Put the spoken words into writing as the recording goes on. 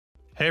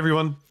Hey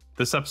everyone,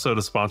 this episode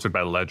is sponsored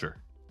by Ledger.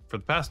 For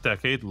the past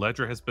decade,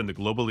 Ledger has been the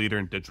global leader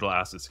in digital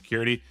asset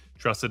security,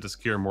 trusted to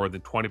secure more than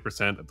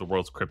 20% of the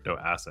world's crypto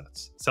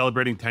assets.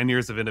 Celebrating 10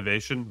 years of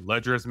innovation,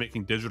 Ledger is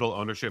making digital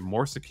ownership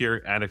more secure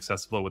and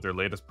accessible with their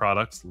latest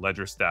products,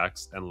 Ledger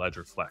Stacks and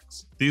Ledger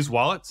Flex. These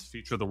wallets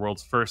feature the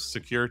world's first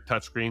secure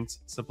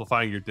touchscreens,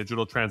 simplifying your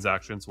digital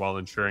transactions while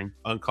ensuring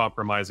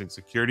uncompromising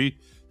security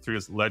through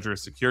its Ledger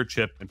Secure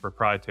Chip and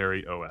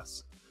proprietary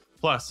OS.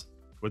 Plus,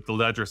 with the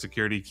Ledger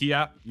Security Key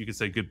app, you can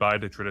say goodbye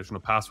to traditional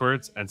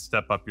passwords and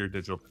step up your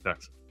digital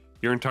protection.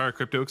 Your entire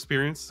crypto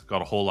experience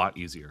got a whole lot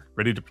easier.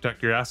 Ready to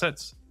protect your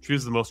assets?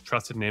 Choose the most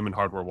trusted name in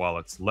hardware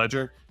wallets,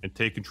 Ledger, and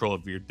take control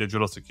of your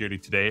digital security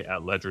today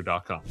at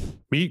ledger.com.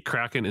 Meet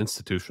Kraken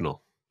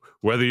Institutional.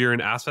 Whether you're an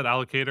asset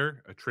allocator,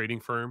 a trading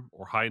firm,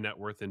 or high net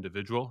worth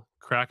individual,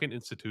 Kraken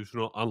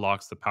Institutional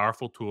unlocks the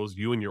powerful tools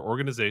you and your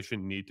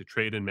organization need to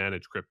trade and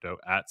manage crypto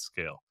at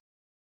scale.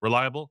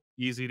 Reliable,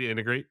 easy to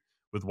integrate,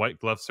 with white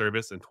glove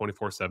service and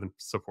 24/7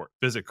 support.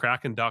 Visit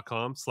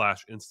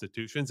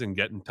kraken.com/institutions and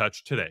get in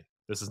touch today.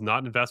 This is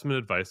not investment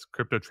advice.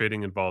 Crypto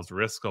trading involves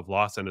risk of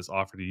loss and is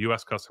offered to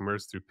U.S.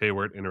 customers through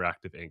Payword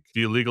Interactive Inc.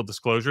 View legal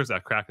disclosures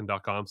at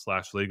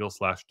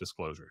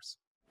kraken.com/legal/disclosures.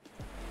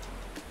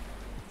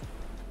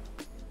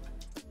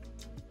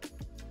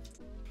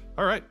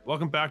 All right,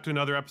 welcome back to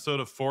another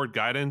episode of Forward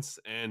Guidance.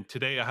 And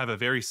today I have a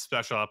very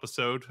special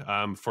episode.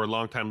 For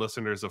longtime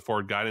listeners of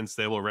Forward Guidance,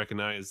 they will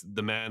recognize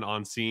the man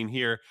on scene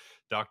here,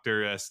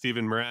 Dr.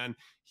 Stephen Miran.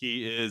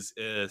 He is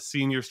a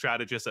senior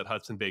strategist at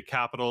Hudson Bay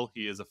Capital.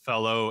 He is a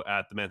fellow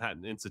at the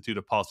Manhattan Institute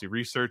of Policy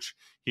Research.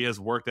 He has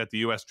worked at the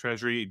U.S.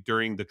 Treasury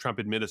during the Trump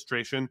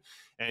administration,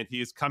 and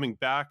he is coming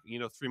back.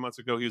 3 months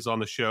ago, he was on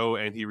the show,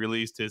 and he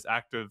released his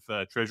active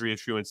Treasury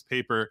issuance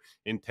paper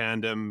in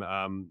tandem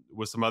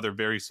with some other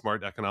very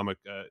smart economic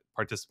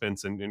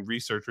participants and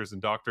researchers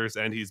and doctors.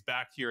 And he's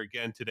back here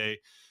again today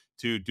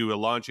to do a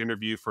launch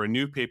interview for a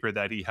new paper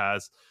that he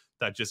has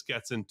that just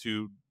gets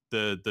into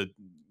the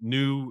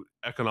new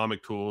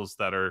economic tools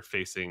that are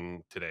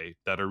facing today,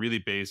 that are really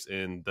based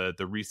in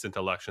the recent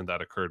election that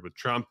occurred with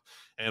Trump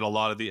and a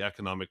lot of the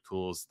economic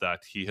tools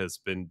that he has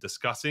been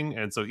discussing.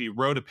 And so he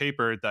wrote a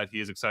paper that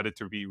he is excited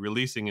to be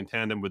releasing in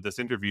tandem with this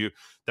interview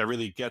that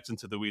really gets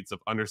into the weeds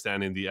of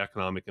understanding the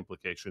economic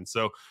implications.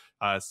 So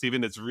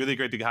Stephen, it's really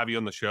great to have you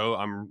on the show.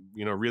 I'm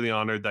really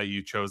honored that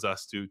you chose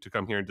us to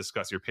come here and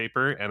discuss your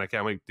paper, and I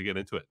can't wait to get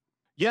into it.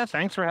 Yeah,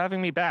 thanks for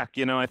having me back.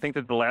 I think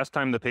that the last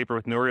time the paper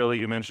with Nouriel that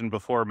you mentioned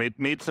before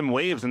made some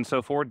waves, and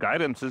so Forward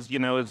Guidance is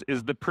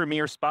the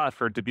premier spot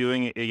for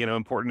debuting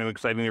important and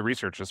exciting new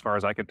research, as far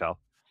as I can tell.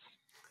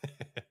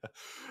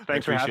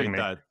 Thanks for having me.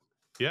 That.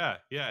 Yeah,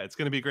 it's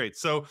going to be great.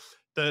 So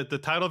the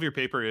title of your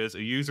paper is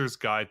A User's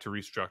Guide to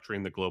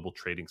Restructuring the Global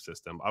Trading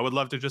System. I would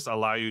love to just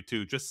allow you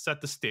to just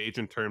set the stage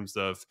in terms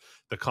of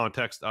the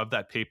context of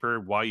that paper,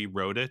 why you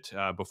wrote it,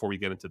 before we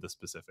get into the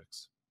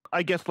specifics.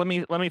 I guess let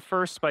me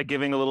first by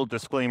giving a little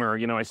disclaimer.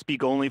 I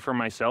speak only for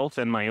myself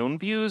and my own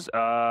views. These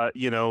are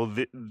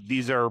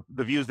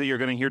the views that you're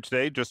going to hear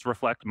today. Just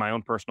reflect my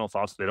own personal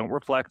thoughts. They don't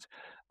reflect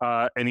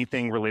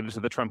anything related to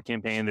the Trump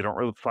campaign. They don't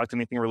reflect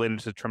anything related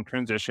to the Trump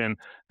transition.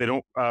 They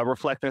don't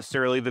reflect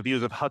necessarily the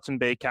views of Hudson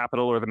Bay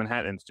Capital or the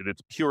Manhattan Institute.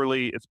 It's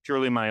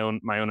purely my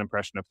own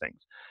impression of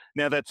things.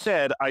 Now that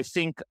said, I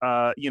think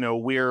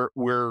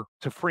we're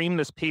to frame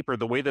this paper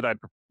the way that I'd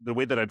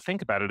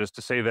think about it is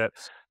to say that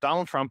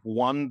Donald Trump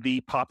won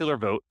the popular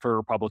vote for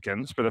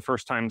Republicans for the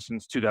first time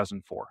since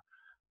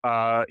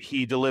 2004.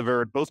 He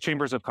delivered both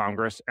chambers of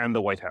Congress and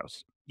the White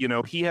House.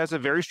 He has a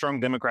very strong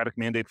Democratic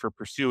mandate for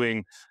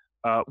pursuing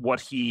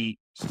what he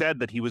said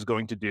that he was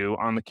going to do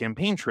on the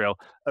campaign trail,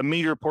 a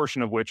major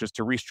portion of which is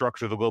to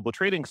restructure the global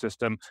trading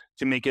system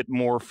to make it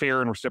more fair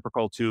and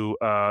reciprocal to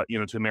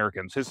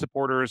Americans. His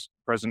supporters,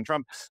 President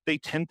Trump, they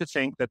tend to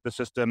think that the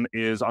system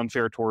is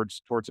unfair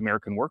towards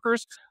American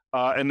workers,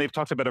 and they've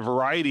talked about a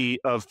variety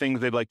of things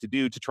they'd like to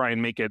do to try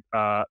and make it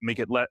more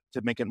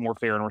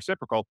fair and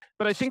reciprocal.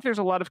 But I think there's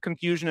a lot of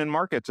confusion in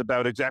markets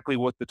about exactly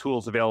what the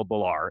tools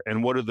available are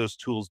and what do those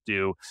tools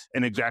do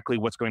and exactly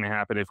what's going to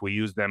happen if we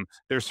use them.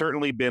 There's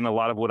certainly been a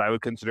lot of what I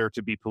would consider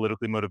to be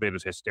politically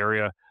motivated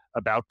hysteria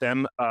about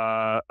them,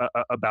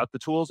 about the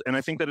tools. And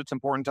I think that it's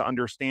important to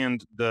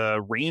understand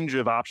the range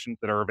of options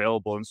that are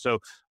available. And so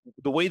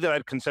the way that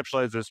I'd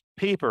conceptualize this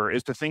paper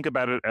is to think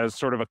about it as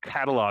sort of a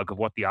catalog of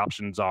what the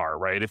options are,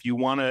 right? If you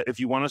want to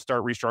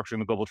start restructuring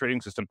the global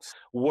trading system,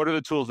 what are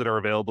the tools that are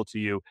available to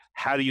you?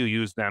 How do you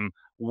use them?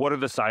 What are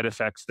the side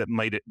effects that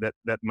might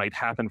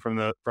happen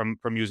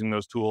from using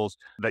those tools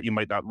that you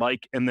might not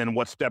like? And then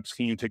what steps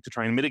can you take to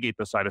try and mitigate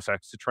those side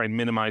effects, to try and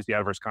minimize the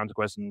adverse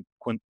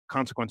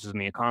consequences in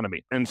the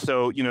economy? And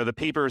so, the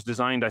paper is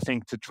designed, I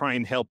think, to try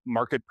and help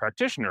market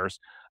practitioners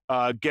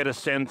get a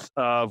sense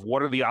of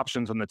what are the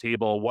options on the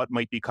table, what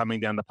might be coming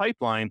down the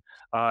pipeline.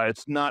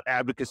 It's not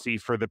advocacy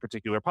for the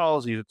particular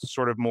policies. It's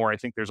sort of more, I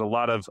think there's a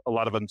lot of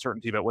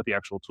uncertainty about what the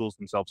actual tools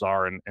themselves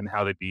are and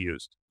how they'd be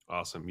used.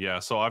 Awesome. Yeah.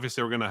 So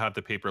obviously, we're going to have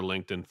the paper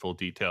linked in full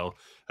detail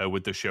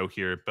with the show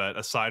here. But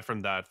aside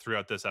from that,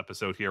 throughout this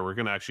episode here, we're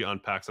going to actually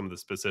unpack some of the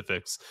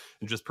specifics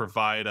and just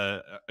provide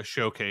a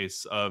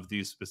showcase of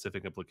these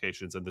specific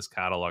implications in this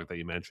catalog that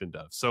you mentioned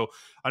of. So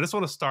I just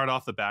want to start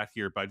off the bat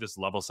here by just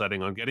level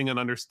setting on getting an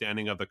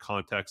understanding of the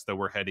context that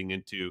we're heading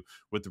into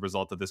with the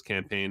result of this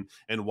campaign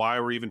and why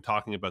we're even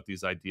talking about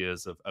these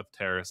ideas of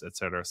tariffs, et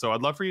cetera. So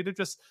I'd love for you to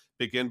just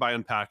begin by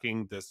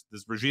unpacking this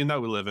regime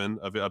that we live in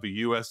of a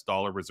U.S.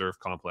 dollar reserve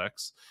complex,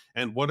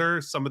 and what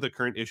are some of the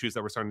current issues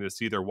that we're starting to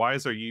see there? Why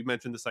is there? You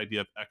mentioned this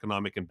idea of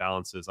economic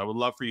imbalances. I would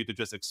love for you to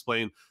just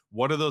explain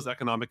what are those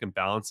economic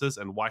imbalances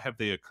and why have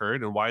they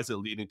occurred, and why is it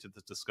leading to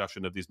the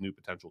discussion of these new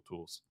potential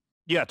tools?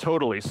 Yeah,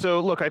 totally. So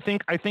look, I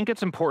think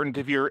it's important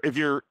if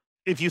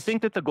you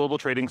think that the global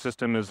trading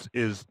system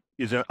is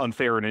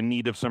unfair and in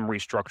need of some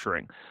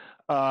restructuring.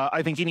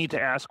 I think you need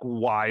to ask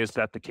why is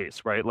that the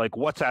case, right? Like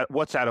what's out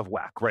of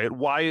whack, right?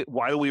 Why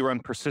do we run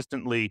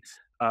persistently,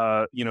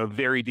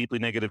 very deeply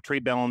negative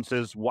trade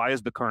balances? Why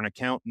is the current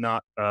account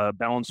not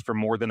balanced for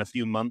more than a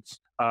few months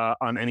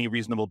on any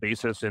reasonable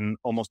basis in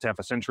almost half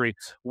a century?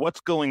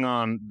 What's going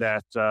on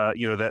that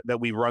that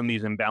we run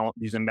these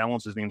imbalances in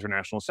the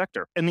international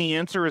sector? And the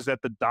answer is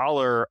that the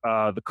dollar,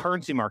 the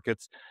currency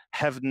markets,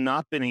 have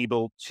not been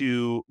able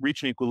to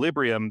reach an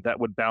equilibrium that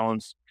would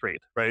balance trade.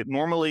 Right?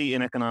 Normally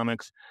in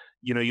economics,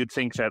 you'd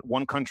think that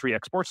one country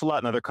exports a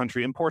lot, another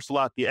country imports a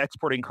lot. The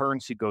exporting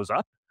currency goes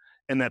up,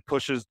 and that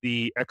pushes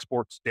the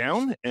exports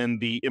down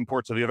and the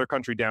imports of the other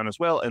country down as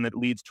well, and it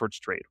leads towards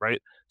trade,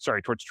 right?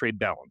 Sorry, towards trade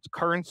balance.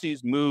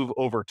 Currencies move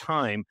over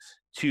time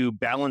to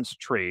balance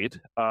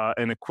trade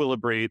and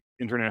equilibrate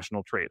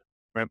international trade,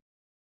 right?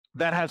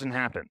 That hasn't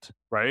happened,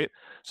 right?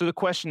 So the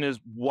question is,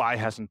 why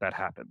hasn't that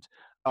happened?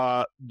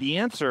 The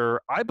answer,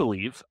 I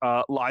believe,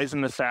 lies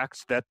in the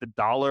fact that the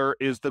dollar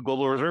is the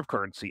global reserve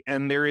currency,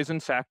 and there is,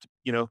 in fact,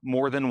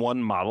 more than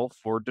one model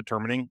for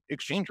determining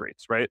exchange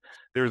rates. Right?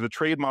 There's the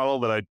trade model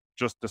that I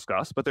just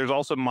discussed, but there's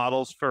also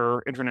models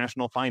for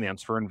international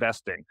finance, for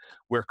investing,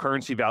 where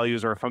currency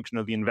values are a function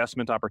of the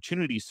investment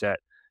opportunity set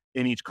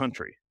in each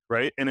country.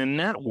 Right? And in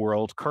that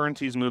world,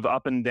 currencies move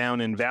up and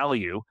down in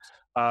value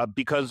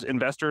because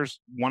investors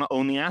want to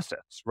own the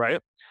assets. Right?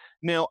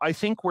 Now, I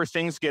think where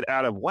things get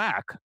out of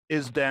whack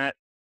is that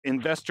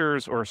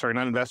investors, or sorry,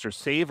 not investors,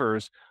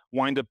 savers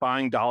wind up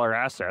buying dollar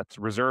assets,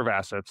 reserve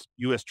assets,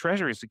 US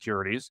Treasury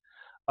securities,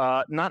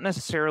 not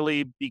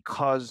necessarily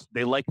because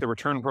they like the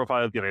return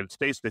profile of the United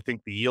States. They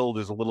think the yield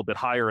is a little bit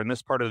higher in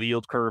this part of the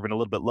yield curve and a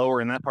little bit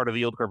lower in that part of the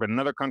yield curve in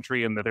another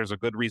country, and that there's a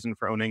good reason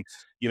for owning,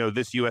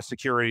 this US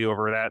security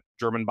over that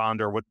German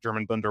bond or what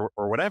German bond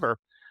or whatever.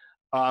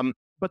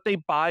 But they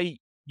buy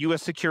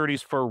U.S.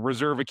 securities for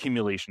reserve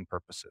accumulation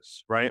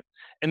purposes, right?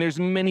 And there's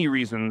many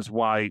reasons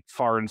why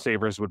foreign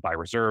savers would buy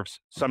reserves.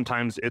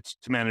 Sometimes it's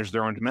to manage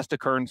their own domestic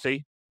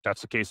currency.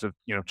 That's the case of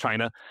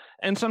China,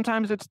 and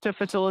sometimes it's to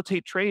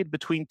facilitate trade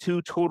between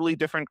two totally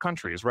different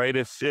countries, right?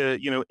 If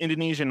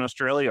Indonesia and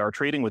Australia are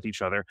trading with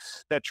each other,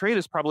 that trade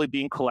is probably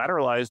being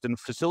collateralized and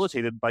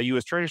facilitated by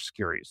U.S. Treasury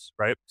securities,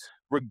 right?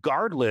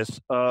 Regardless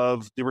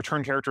of the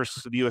return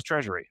characteristics of the U.S.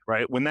 Treasury,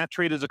 right? When that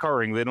trade is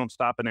occurring, they don't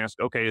stop and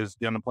ask, okay, is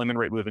the unemployment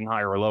rate moving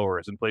higher or lower?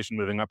 Is inflation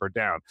moving up or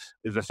down?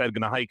 Is the Fed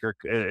going to hike or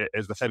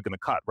is the Fed going to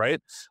cut,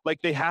 right? Like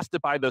they have to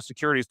buy those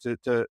securities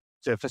to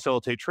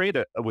facilitate trade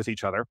with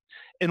each other.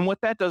 And what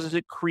that does is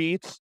it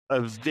creates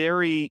a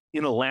very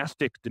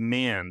inelastic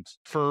demand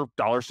for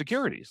dollar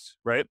securities,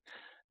 right?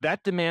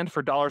 That demand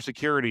for dollar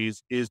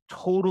securities is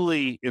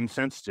totally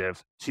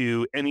insensitive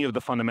to any of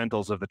the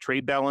fundamentals of the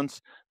trade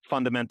balance,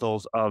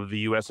 fundamentals of the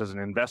U.S. as an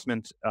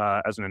investment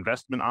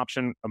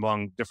option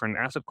among different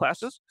asset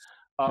classes.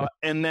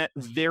 And that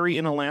very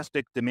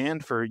inelastic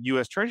demand for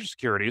U.S. Treasury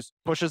securities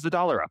pushes the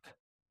dollar up,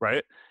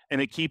 right? And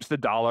it keeps the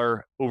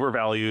dollar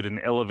overvalued and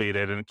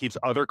elevated, and it keeps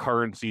other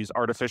currencies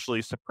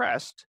artificially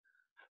suppressed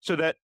so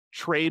that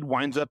trade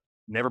winds up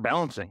never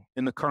balancing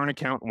and the current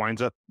account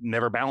winds up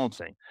never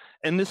balancing.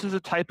 And this is a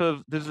type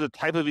of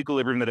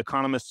equilibrium that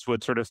economists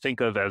would sort of think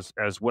of as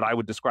what I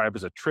would describe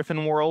as a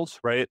Triffin world,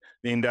 right?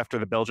 Named after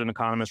the Belgian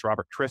economist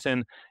Robert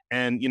Triffin.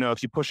 And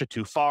if you push it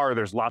too far,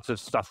 there's lots of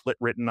stuff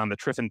written on the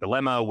Triffin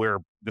dilemma, where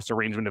this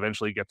arrangement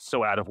eventually gets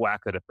so out of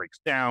whack that it breaks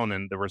down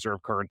and the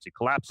reserve currency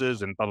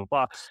collapses and blah blah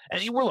blah.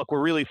 And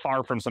we're really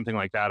far from something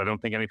like that. I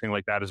don't think anything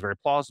like that is very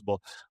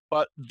plausible.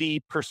 But the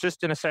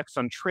persistent effects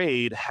on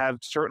trade have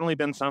certainly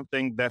been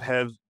something that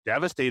have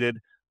devastated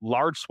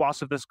large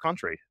swaths of this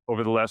country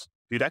over the last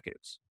few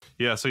decades.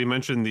 Yeah, so you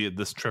mentioned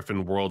this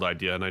Triffin world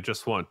idea, and I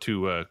just want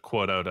to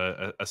quote out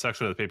a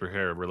section of the paper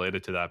here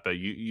related to that. But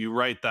you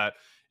write that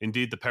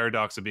indeed the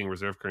paradox of being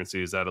reserve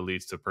currency is that it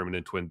leads to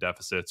permanent twin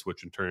deficits,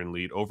 which in turn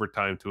lead over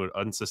time to an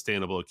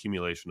unsustainable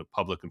accumulation of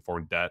public and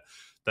foreign debt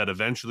that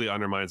eventually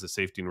undermines the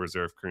safety and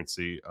reserve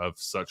currency of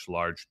such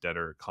large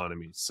debtor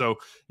economies. So,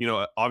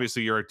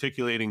 obviously you're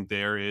articulating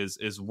there is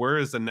where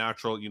is the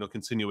natural,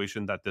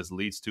 continuation that this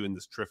leads to in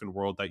this Triffin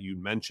world that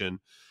you mentioned.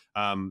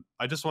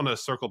 I just want to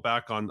circle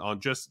back on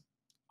just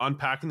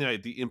unpacking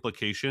the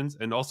implications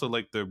and also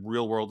like the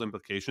real world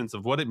implications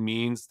of what it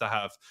means to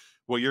have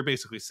what you're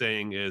basically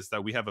saying is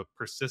that we have a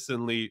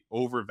persistently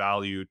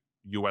overvalued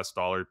US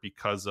dollar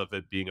because of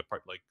it being a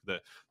part, like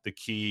the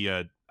key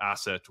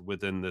asset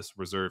within this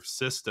reserve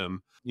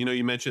system.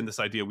 You mentioned this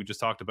idea we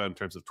just talked about in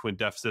terms of twin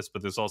deficits,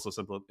 but there's also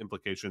some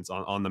implications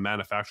on the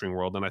manufacturing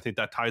world. And I think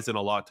that ties in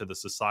a lot to the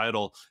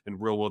societal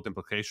and real world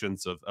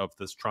implications of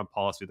this Trump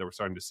policy that we're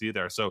starting to see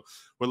there. So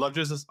we'd love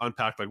to just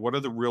unpack, like, what are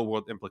the real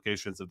world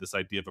implications of this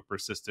idea of a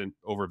persistent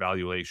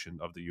overvaluation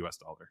of the US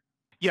dollar?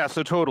 Yeah,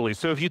 so totally.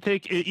 So if you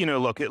take,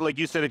 look, like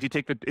you said, if you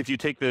take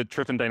the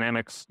Triffin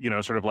dynamics,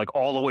 sort of like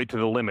all the way to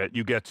the limit,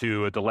 you get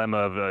to a dilemma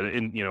of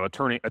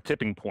a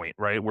tipping point,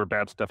 right, where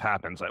bad stuff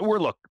happens. Or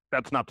look,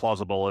 that's not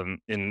plausible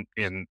in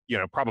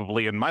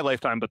probably in my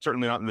lifetime, but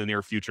certainly not in the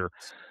near future.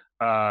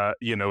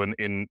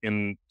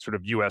 In sort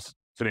of U.S.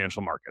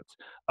 financial markets.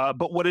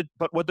 But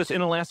what this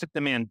inelastic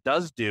demand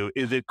does do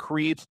is it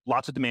creates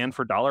lots of demand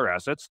for dollar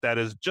assets that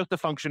is just a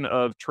function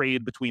of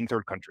trade between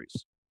third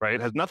countries, right?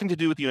 It has nothing to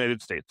do with the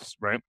United States,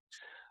 right?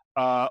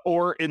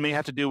 Or it may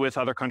have to do with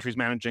other countries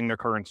managing their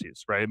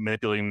currencies, right?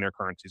 Manipulating their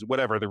currencies,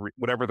 whatever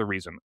the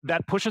reason.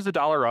 That pushes the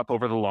dollar up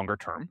over the longer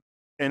term,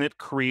 and it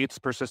creates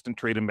persistent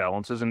trade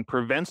imbalances and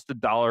prevents the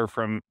dollar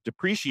from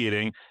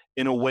depreciating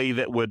in a way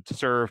that would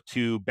serve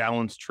to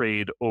balance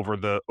trade over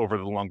the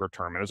longer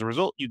term. And as a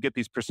result, you get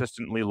these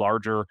persistently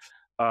larger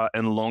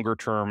and longer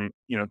term,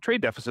 trade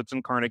deficits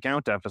and current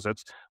account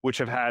deficits, which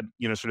have had,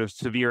 sort of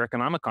severe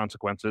economic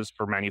consequences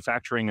for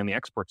manufacturing and the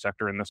export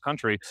sector in this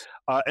country.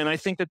 And I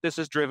think that this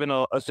has driven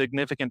a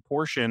significant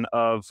portion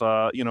of,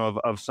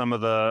 of some of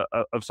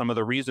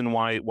the reason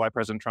why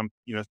President Trump,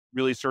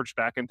 really surged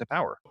back into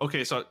power.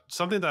 Okay, so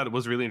something that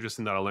was really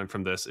interesting that I learned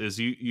from this is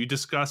you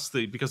discuss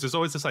because there's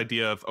always this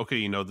idea of,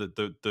 okay,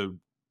 the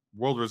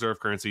world reserve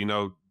currency,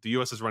 the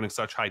US is running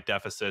such high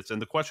deficits,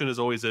 and the question is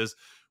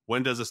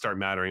when does it start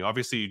mattering?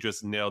 Obviously, you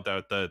just nailed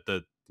out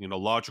the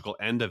logical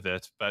end of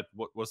it, but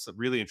what was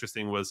really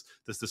interesting was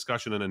this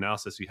discussion and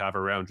analysis you have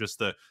around just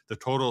the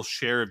total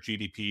share of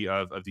GDP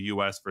of the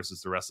US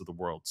versus the rest of the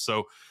world.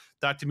 So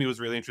that to me was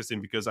really interesting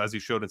because, as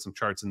you showed in some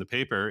charts in the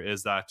paper,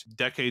 is that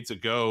decades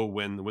ago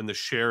when the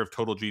share of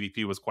total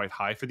GDP was quite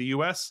high for the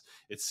US,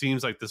 it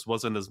seems like this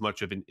wasn't as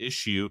much of an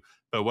issue.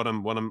 But what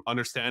I'm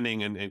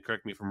understanding, and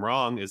correct me if I'm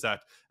wrong, is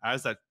that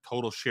as that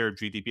total share of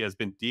GDP has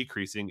been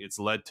decreasing, it's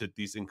led to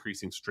these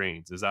increasing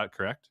strains. Is that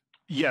correct?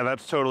 Yeah,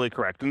 that's totally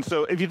correct. And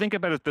so if you think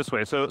about it this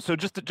way, so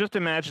just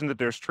imagine that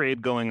there's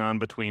trade going on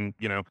between,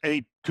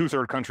 any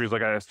two-third countries,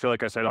 like I feel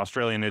like I said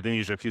Australia and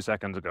Indonesia a few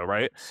seconds ago,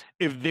 right?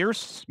 If they're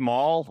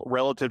small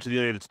relative to the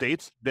United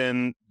States,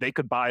 then they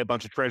could buy a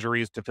bunch of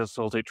treasuries to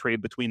facilitate trade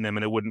between them,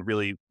 and it wouldn't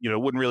really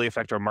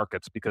affect our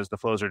markets because the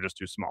flows are just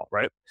too small,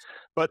 right?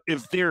 But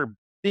if they're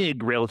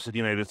big relative to the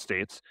United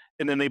States,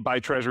 and then they buy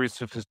treasuries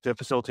to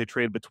facilitate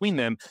trade between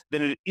them,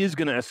 then it is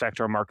going to affect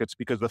our markets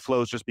because the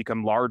flows just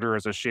become larger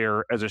as a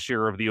share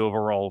of the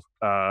overall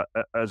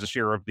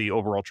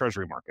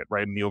treasury market,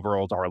 right, and the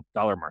overall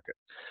dollar market.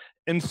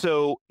 And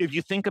so, if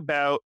you think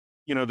about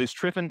these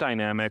Triffin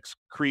dynamics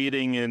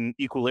creating an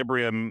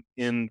equilibrium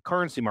in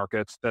currency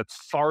markets that's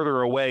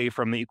farther away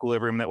from the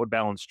equilibrium that would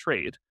balance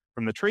trade,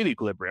 from the trade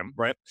equilibrium,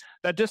 right?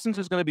 That distance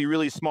is going to be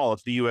really small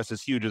if the U.S.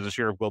 is huge as a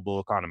share of global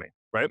economy,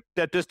 right?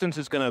 That distance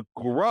is going to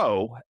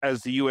grow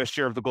as the U.S.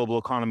 share of the global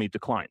economy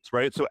declines,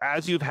 right? So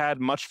as you've had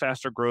much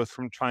faster growth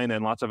from China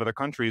and lots of other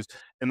countries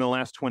in the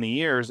last 20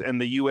 years, and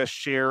the U.S.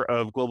 share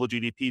of global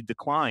GDP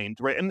declined,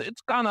 right? And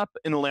it's gone up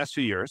in the last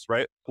few years,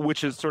 right?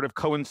 Which has sort of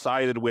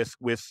coincided in the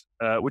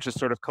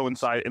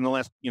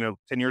last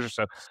 10 years or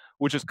so,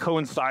 which has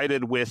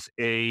coincided with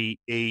a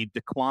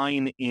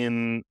decline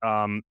in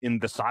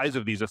the size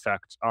of these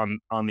effects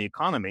on the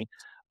economy.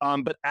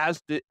 But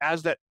as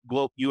that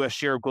U.S.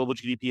 share of global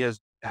GDP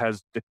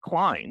has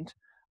declined,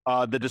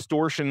 the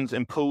distortions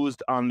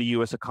imposed on the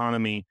U.S.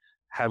 economy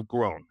have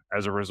grown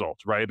as a result,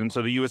 right? And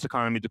so the U.S.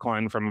 economy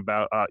declined from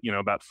about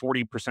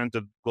 40%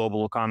 of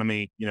global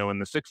economy, in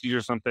the 60s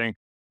or something,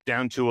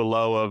 down to a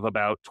low of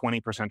about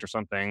 20% or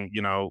something,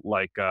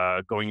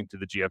 going into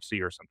the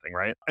GFC or something,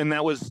 right? And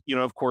that was,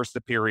 of course,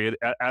 the period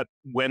at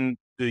when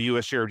the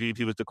U.S. share of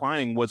GDP was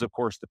declining was, of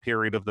course, the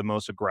period of the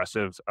most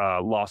aggressive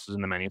losses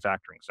in the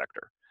manufacturing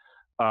sector.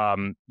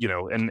 And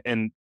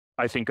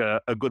I think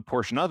a good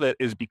portion of it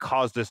is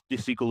because this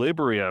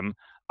disequilibrium,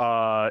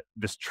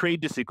 this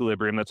trade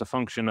disequilibrium, that's a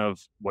function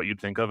of what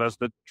you'd think of as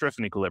the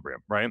Triffin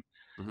equilibrium, right?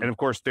 Mm-hmm. And of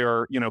course, there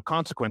are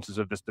consequences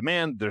of this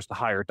demand. There's the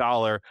higher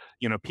dollar.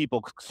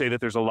 People say that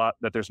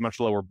there's much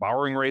lower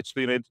borrowing rates for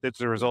the United States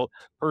as a result.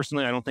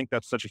 Personally, I don't think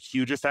that's such a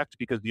huge effect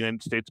because the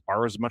United States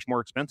borrows much more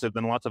expensive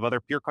than lots of other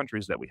peer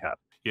countries that we have.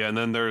 Yeah, and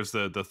then there's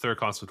the third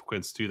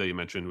consequence too that you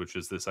mentioned, which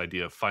is this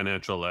idea of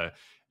financial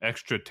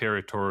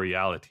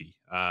extraterritoriality.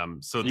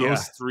 So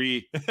those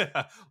three,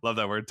 love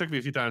that word. It took me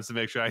a few times to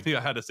make sure I knew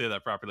how to say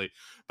that properly.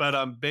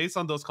 But based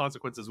on those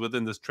consequences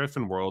within this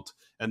Triffin world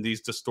and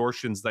these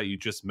distortions that you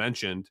just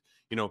mentioned,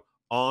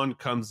 on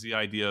comes the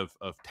idea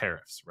of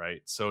tariffs,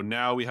 right? So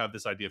now we have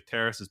this idea of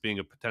tariffs as being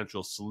a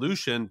potential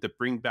solution to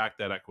bring back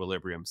that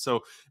equilibrium.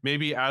 So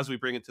maybe as we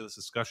bring into this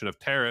discussion of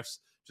tariffs,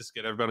 just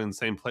get everybody in the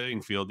same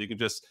playing field, you can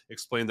just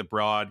explain the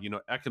broad,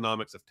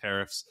 economics of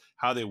tariffs,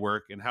 how they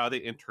work, and how they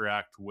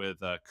interact with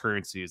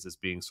currencies as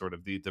being sort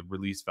of the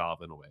release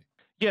valve in a way.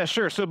 Yeah,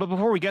 sure. So, but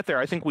before we get there,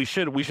 I think we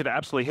should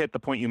absolutely hit the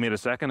point you made a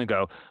second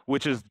ago,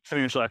 which is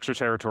financial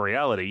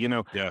extraterritoriality.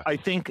 Yeah. I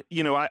think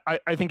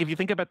I think if you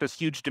think about this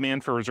huge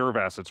demand for reserve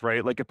assets,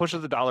 right? Like it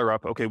pushes the dollar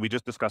up. Okay, we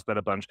just discussed that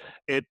a bunch.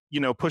 It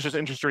pushes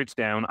interest rates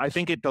down. I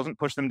think it doesn't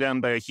push them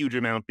down by a huge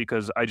amount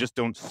because I just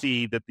don't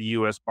see that the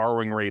U.S.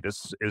 borrowing rate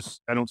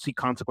is I don't see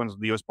consequences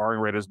of the U.S. borrowing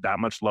rate is that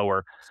much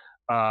lower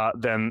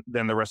than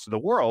the rest of the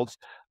world.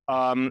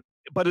 Um,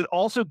 but it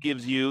also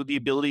gives you the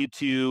ability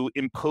to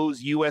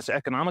impose U.S.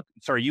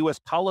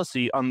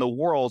 policy on the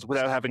world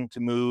without having to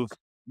move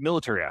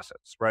military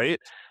assets, right?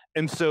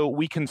 And so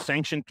we can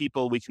sanction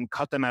people, we can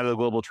cut them out of the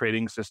global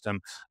trading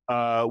system.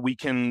 We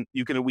can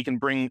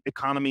bring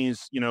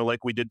economies,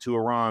 like we did to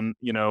Iran,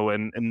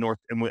 and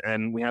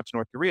we have to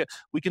North Korea.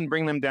 We can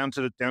bring them down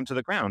to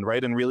the ground,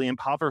 right, and really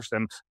impoverish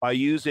them by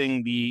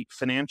using the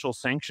financial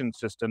sanction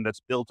system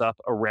that's built up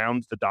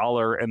around the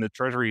dollar and the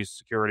Treasury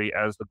security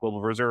as the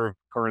global reserve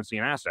currency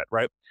and asset,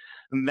 right?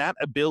 And that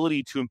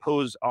ability to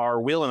impose our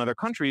will in other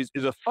countries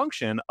is a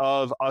function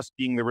of us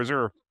being the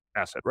reserve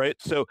asset, right?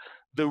 So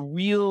the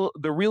real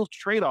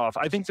trade-off,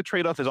 I think the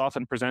trade-off is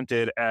often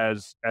presented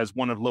as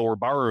one of lower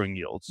borrowing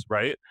yields,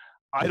 right?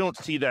 I don't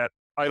see that.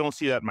 I don't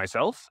see that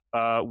myself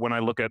when I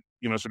look at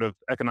sort of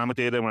economic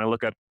data. When I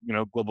look at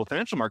global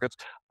financial markets,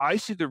 I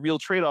see the real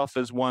trade-off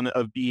as one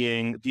of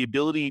being the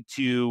ability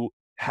to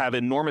have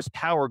enormous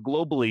power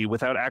globally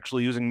without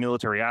actually using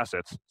military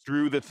assets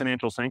through the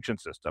financial sanction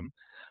system,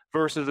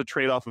 versus a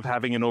trade-off of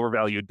having an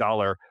overvalued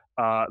dollar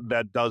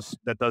that does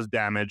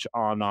damage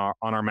on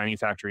our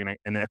manufacturing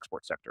and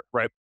export sector,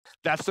 right?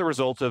 That's the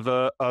result of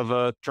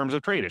a terms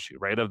of trade issue,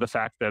 right? Of the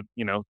fact that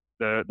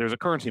there's a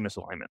currency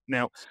misalignment.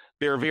 Now,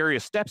 there are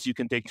various steps you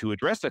can take to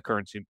address that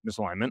currency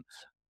misalignment.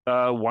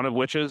 One of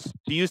which is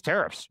to use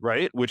tariffs,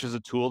 right? Which is a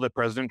tool that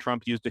President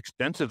Trump used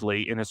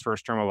extensively in his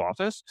first term of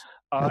office,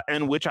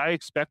 and which I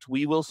expect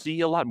we will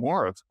see a lot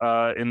more of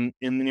in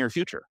the near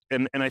future.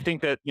 And I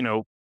think that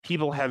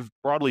people have,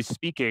 broadly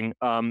speaking,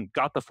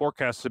 got the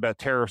forecasts about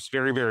tariffs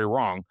very, very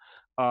wrong,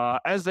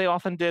 as they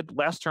often did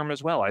last term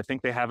as well. I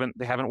think they haven't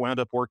wound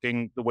up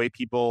working the way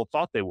people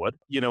thought they would.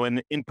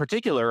 And in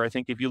particular, I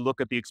think if you look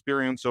at the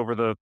experience over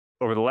the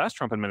last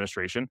Trump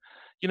administration,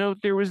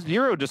 there was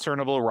zero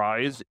discernible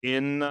rise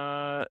in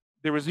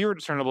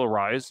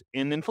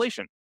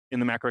inflation in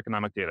the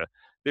macroeconomic data.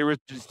 There was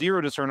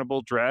zero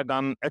discernible drag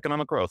on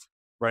economic growth,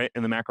 right,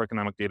 in the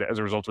macroeconomic data as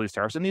a result of these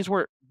tariffs. And these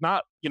were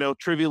not,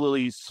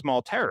 trivially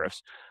small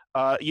tariffs.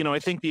 I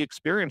think the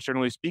experience,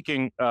 generally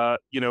speaking,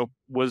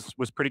 was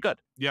pretty good.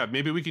 Yeah,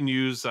 maybe we can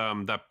use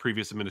that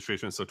previous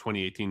administration, so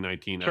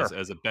 2018-19, Sure.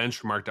 as a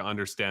benchmark to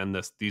understand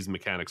these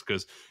mechanics.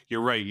 Because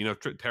you're right,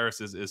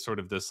 tariffs is sort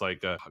of this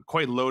like a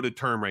quite loaded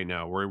term right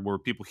now, where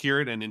people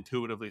hear it and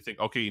intuitively think,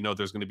 okay,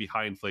 there's going to be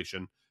high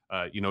inflation.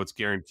 It's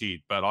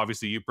guaranteed. But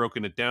obviously, you've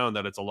broken it down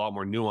that it's a lot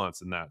more nuanced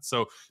than that.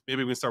 So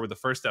maybe we can start with the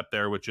first step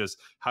there, which is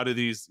how do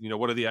these,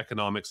 what are the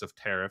economics of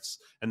tariffs,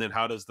 and then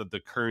how does the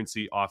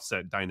currency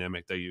offset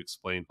dynamic that you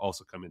explained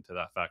also come into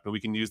that fact? And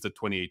we can use the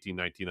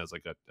 2018-19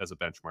 as a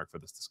benchmark for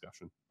this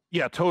discussion.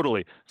 Yeah,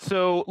 totally.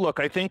 So, look,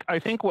 I think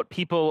what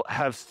people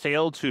have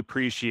failed to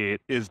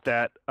appreciate is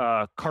that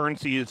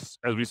currencies,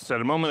 as we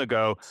said a moment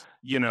ago,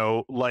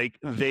 like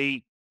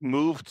they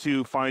move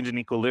to find an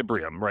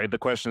equilibrium, right? The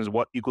question is,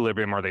 what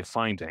equilibrium are they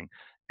finding?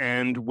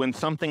 And when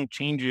something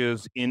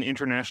changes in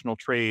international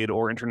trade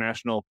or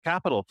international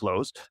capital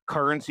flows,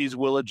 currencies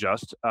will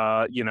adjust,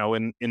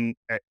 in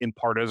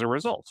part as a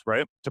result,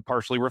 right, to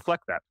partially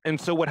reflect that.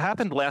 And so what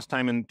happened last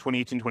time in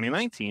 2018,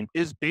 2019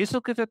 is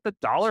basically that the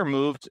dollar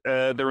moved,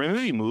 the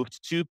renminbi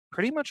moved to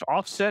pretty much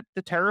offset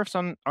the tariffs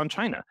on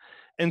China.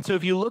 And so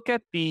if you look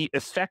at the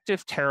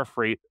effective tariff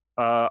rate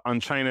on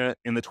China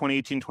in the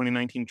 2018,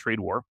 2019 trade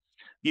war,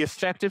 the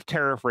effective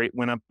tariff rate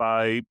went up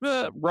by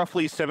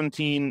roughly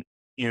 17.3,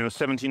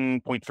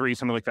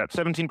 something like that,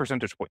 17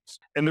 percentage points.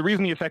 And the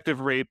reason the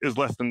effective rate is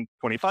less than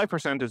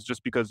 25% is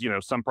just because,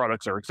 some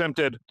products are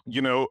exempted.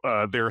 There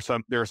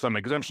are some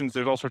exemptions.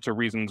 There's all sorts of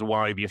reasons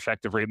why the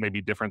effective rate may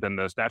be different than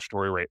the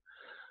statutory rate.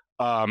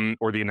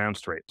 Or the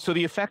announced rate. So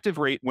the effective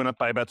rate went up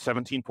by about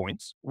 17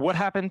 points. What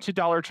happened to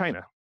dollar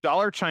China?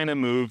 Dollar China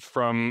moved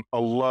from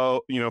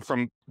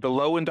from the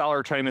low in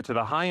dollar China to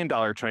the high in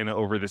dollar China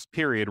over this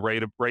period,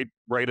 right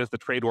as the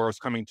trade war was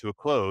coming to a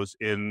close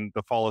in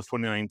the fall of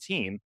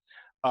 2019.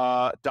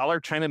 Dollar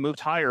China moved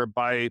higher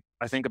by,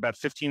 I think, about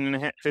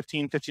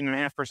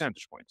 15.5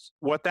 percentage points.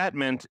 What that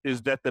meant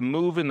is that the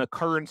move in the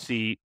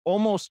currency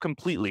almost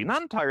completely,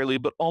 not entirely,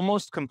 but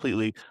almost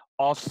completely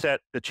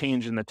offset the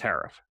change in the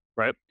tariff,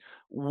 right?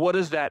 What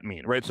does that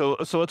mean, right? So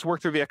let's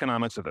work through the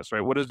economics of this, right?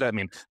 What does that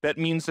mean? That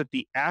means that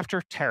the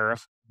after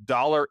tariff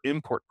dollar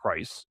import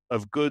price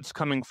of goods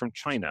coming from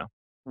China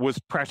was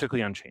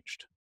practically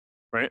unchanged,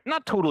 right?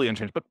 Not totally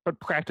unchanged, but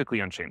practically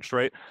unchanged,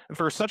 right? And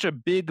for such a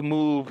big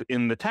move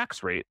in the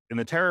tax rate, in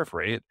the tariff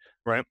rate,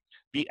 right?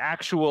 The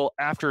actual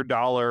after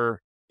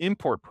dollar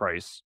import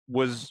price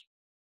was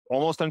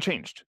almost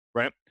unchanged,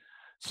 right?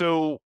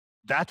 So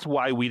that's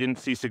why we didn't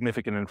see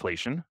significant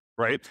inflation,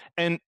 right?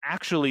 And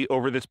actually,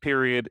 over this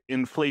period,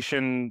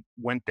 inflation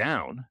went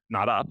down,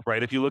 not up,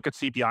 right? If you look at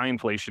CPI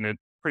inflation, it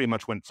pretty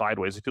much went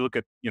sideways. If you look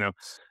at,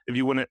 if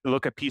you want to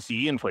look at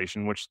PCE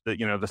inflation, which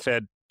the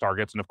Fed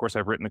targets, and of course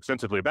I've written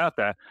extensively about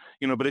that,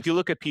 but if you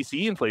look at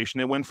PCE inflation,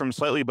 it went from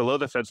slightly below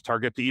the Fed's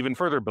target to even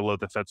further below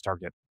the Fed's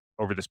target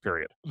over this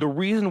period. The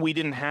reason we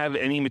didn't have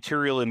any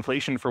material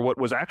inflation for what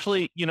was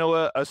actually,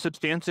 a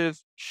substantive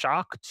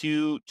shock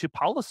to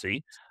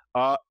policy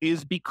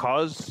is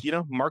because,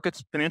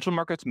 financial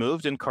markets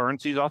moved and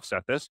currencies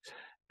offset this.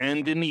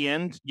 And in the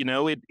end,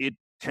 it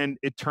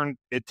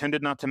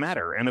tended not to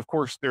matter. And of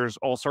course, there's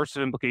all sorts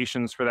of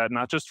implications for that,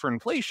 not just for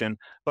inflation,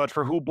 but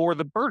for who bore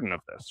the burden of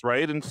this,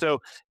 right? And so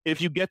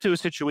if you get to a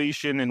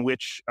situation in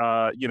which,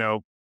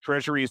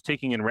 Treasury is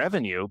taking in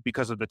revenue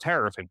because of the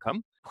tariff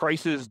income,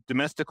 prices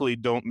domestically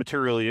don't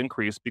materially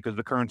increase because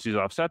the currencies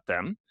offset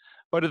them.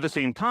 But at the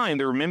same time,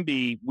 the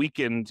renminbi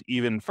weakened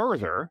even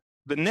further.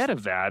 The net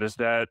of that is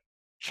that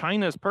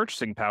China's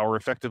purchasing power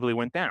effectively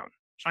went down.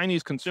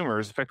 Chinese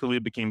consumers effectively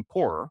became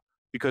poorer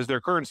because their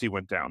currency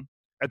went down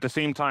at the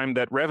same time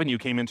that revenue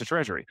came into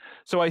Treasury.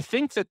 So I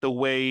think that the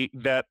way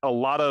that a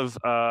lot of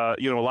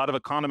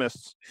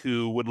economists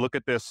who would look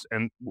at this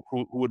and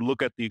who would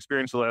look at the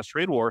experience of the last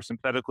trade war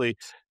sympathetically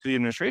to the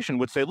administration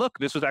would say, look,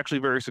 this was actually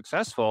very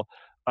successful.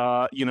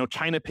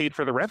 China paid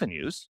for the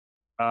revenues.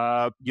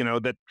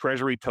 That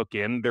Treasury took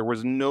in. There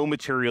was no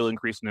material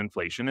increase in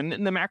inflation. And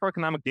in the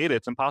macroeconomic data,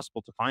 it's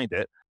impossible to find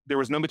it. There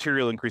was no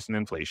material increase in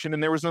inflation,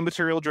 and there was no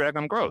material drag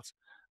on growth.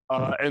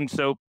 And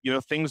so,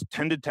 things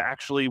tended to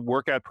actually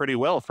work out pretty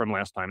well from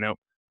last time. Now,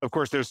 of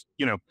course, there's,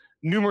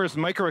 numerous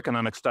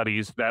microeconomic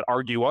studies that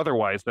argue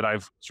otherwise that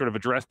I've sort of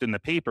addressed in the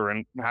paper,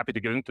 and I'm happy to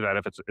get into that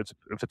if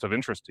it's of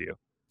interest to you.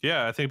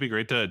 Yeah, I think it'd be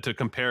great to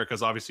compare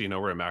because obviously,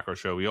 we're a macro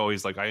show. We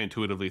always I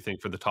intuitively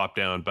think for the top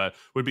down, but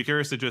would be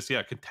curious to just,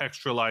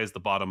 contextualize the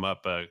bottom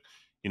up,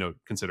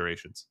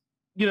 considerations.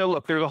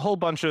 Look, there's a whole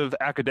bunch of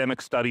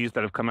academic studies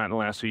that have come out in the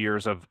last few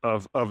years of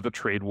the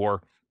trade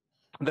war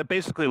that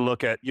basically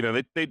look at,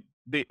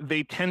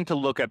 they tend to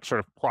look at sort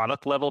of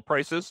product level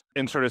prices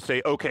and sort of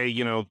say, okay,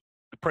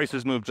 the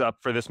prices moved up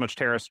for this much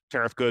tariff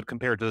good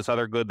compared to this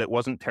other good that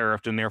wasn't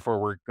tariffed, and therefore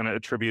we're going to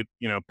attribute,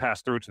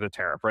 pass through to the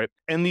tariff, right?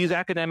 And these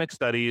academic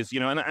studies,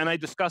 and I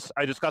discuss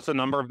a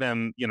number of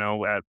them,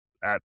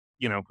 at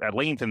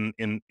length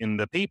in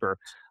the paper.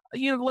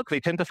 Look, they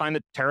tend to find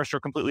that tariffs are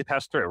completely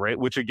passed through, right?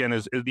 Which again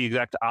is the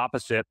exact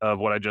opposite of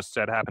what I just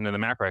said happened in the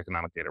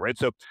macroeconomic data, right?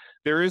 So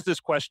there is this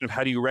question of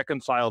how do you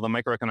reconcile the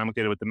microeconomic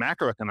data with the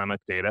macroeconomic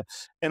data?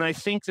 And I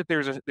think that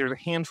there's a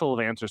handful of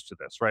answers to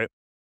this, right?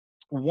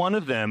 One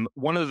of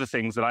the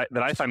things that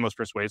I find most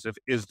persuasive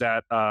is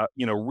that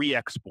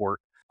re-export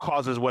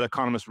causes what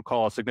economists would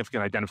call a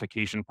significant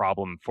identification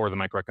problem for the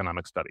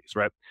microeconomic studies,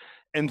 right?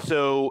 And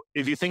so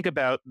if you think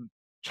about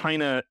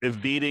China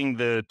evading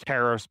the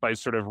tariffs by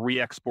sort of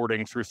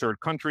re-exporting through third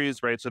countries,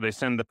 right? So they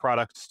send the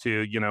products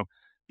to,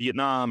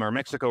 Vietnam or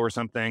Mexico or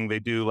something. They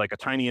do like a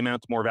tiny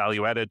amount more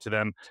value added to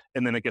them,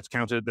 and then it gets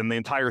counted. Then the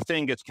entire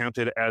thing gets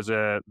counted as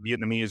a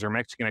Vietnamese or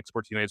Mexican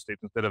export to the United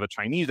States instead of a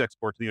Chinese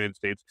export to the United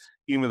States,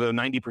 even though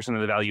 90% of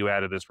the value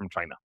added is from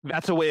China.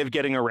 That's a way of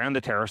getting around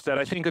the tariffs that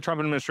I think the Trump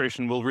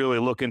administration will really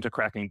look into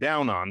cracking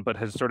down on, but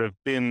has sort of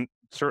been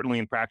certainly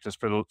in practice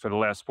for the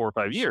last 4 or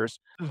 5 years.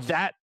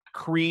 That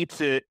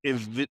creates an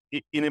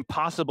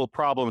impossible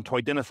problem to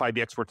identify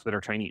the exports that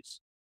are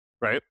Chinese,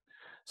 right?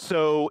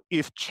 So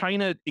if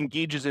China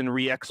engages in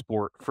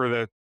re-export for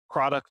the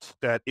products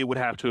that it would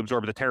have to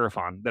absorb the tariff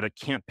on, that it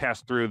can't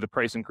pass through the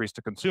price increase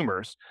to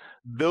consumers,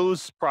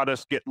 those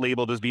products get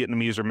labeled as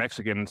Vietnamese or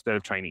Mexican instead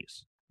of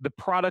Chinese. The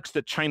products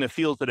that China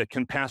feels that it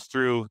can pass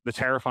through the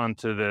tariff on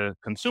to the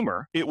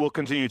consumer, it will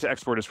continue to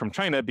export as from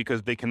China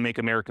because they can make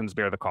Americans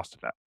bear the cost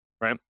of that,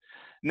 right?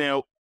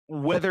 Now,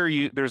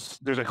 there's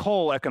a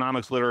whole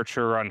economics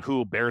literature on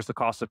who bears the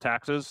cost of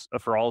taxes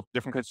for all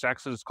different kinds of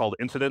taxes. It's called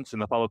incidence in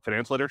the public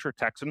finance literature,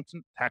 tax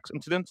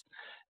incidence.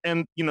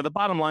 And the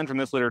bottom line from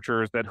this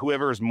literature is that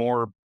whoever is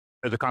more,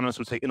 as economists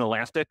would say,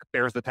 inelastic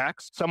bears the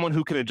tax. Someone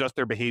who can adjust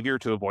their behavior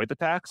to avoid the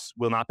tax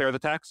will not bear the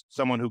tax.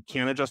 Someone who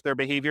can adjust their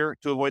behavior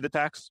to avoid the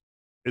tax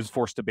is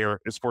forced to bear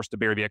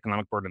the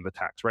economic burden of the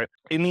tax, right?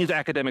 In these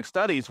academic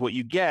studies, what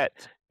you get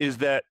is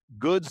that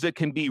goods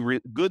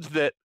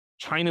that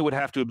China would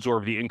have to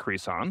absorb the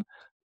increase on,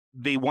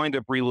 they wind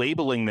up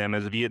relabeling them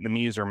as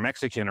Vietnamese or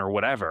Mexican or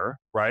whatever,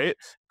 right?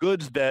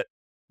 Goods that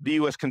the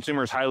U.S.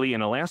 consumer is highly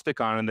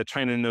inelastic on and that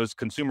China knows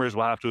consumers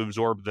will have to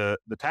absorb the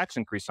tax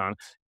increase on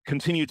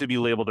continue to be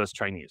labeled as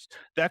Chinese.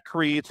 That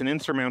creates an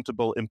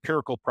insurmountable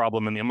empirical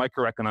problem in the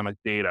microeconomic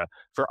data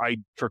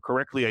for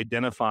correctly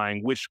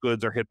identifying which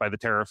goods are hit by the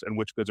tariffs and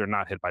which goods are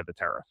not hit by the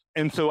tariff.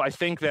 And so I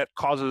think that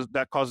causes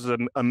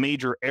a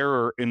major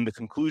error in the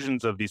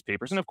conclusions of these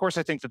papers. And of course,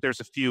 I think that there's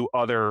a few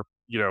other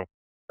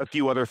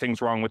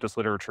things wrong with this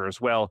literature as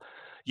well.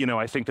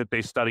 I think that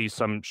they study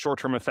some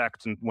short-term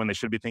effects and when they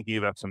should be thinking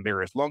about some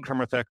various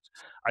long-term effects.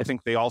 I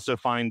think they also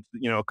find,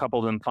 a couple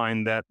of them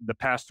find that the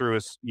pass-through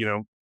is,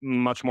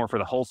 much more for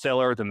the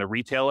wholesaler than the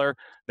retailer,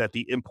 that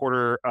the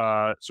importer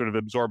sort of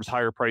absorbs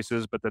higher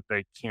prices, but that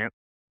they can't,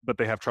 but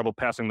they have trouble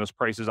passing those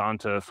prices on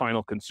to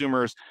final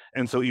consumers.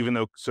 And so even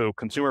though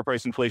consumer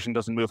price inflation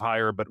doesn't move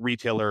higher, but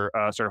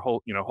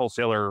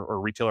wholesaler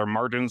or retailer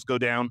margins go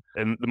down,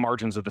 and the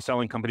margins of the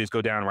selling companies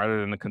go down rather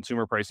than the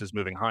consumer prices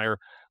moving higher.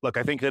 Look,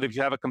 I think that if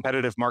you have a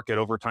competitive market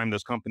over time,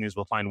 those companies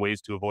will find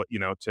ways to avoid,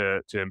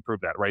 to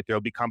improve that, right?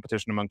 There'll be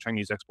competition among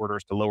Chinese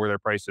exporters to lower their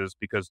prices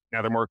because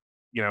now they're more,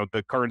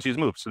 the currencies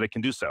move, so they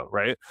can do so,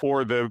 right?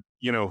 For the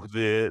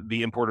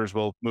importers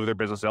will move their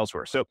business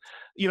elsewhere. So,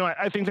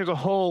 I think there's a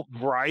whole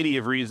variety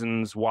of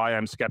reasons why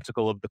I'm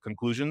skeptical of the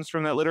conclusions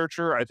from that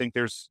literature. I think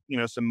there's,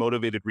 some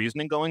motivated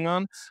reasoning going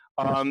on.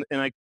 And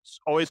I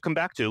always come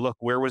back to, look,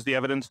 where was the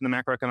evidence in the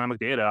macroeconomic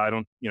data?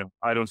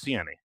 I don't see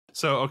any.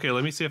 So, okay,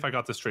 let me see if I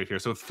got this straight here.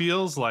 So it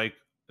feels like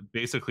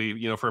basically,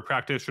 for a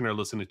practitioner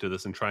listening to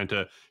this and trying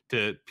to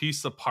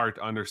piece apart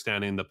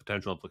understanding the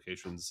potential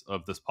implications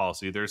of this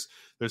policy, there's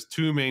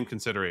two main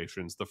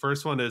considerations. The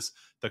first one is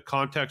the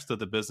context of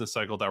the business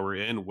cycle that we're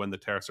in when the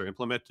tariffs are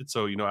implemented.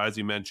 So, as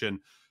you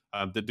mentioned,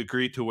 the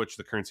degree to which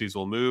the currencies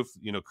will move.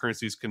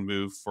 Currencies can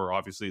move for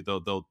obviously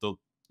they'll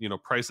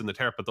price in the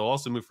tariff, but they'll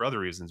also move for other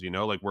reasons,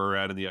 like where we're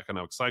at in the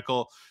economic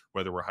cycle,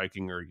 whether we're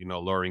hiking or,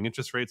 lowering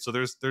interest rates. So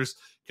there's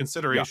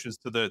considerations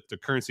to the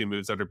currency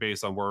moves that are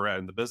based on where we're at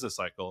in the business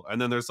cycle.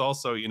 And then there's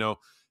also,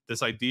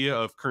 this idea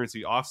of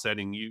currency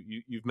offsetting.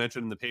 You've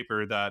mentioned in the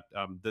paper that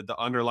the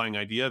underlying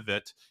idea of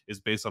it is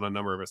based on a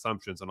number of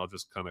assumptions, and I'll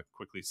just kind of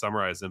quickly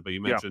summarize them. But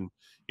you mentioned,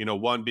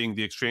 one being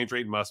the exchange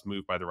rate must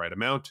move by the right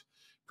amount.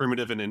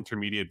 Primitive and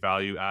intermediate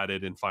value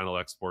added in final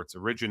exports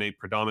originate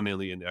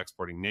predominantly in the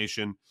exporting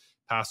nation.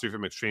 Pass-through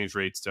from exchange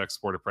rates to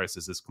exporter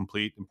prices is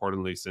complete.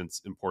 Importantly,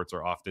 since imports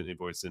are often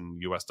invoiced in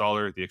US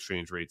dollar, the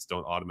exchange rates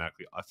don't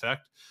automatically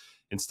affect.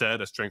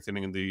 Instead, a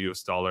strengthening in the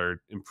US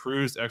dollar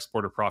improves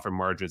exporter profit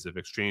margins if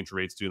exchange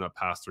rates do not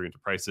pass through into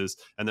prices.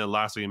 And then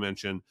lastly, you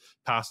mentioned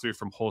pass-through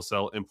from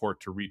wholesale import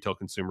to retail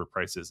consumer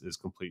prices is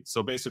complete.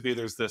 So basically,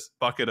 there's this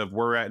bucket of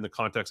where we're at in the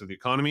context of the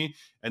economy,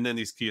 and then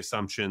these key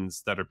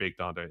assumptions that are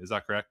baked onto it. Is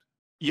that correct?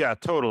 Yeah,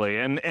 totally.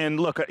 And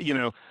look,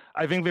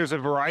 I think there's a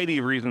variety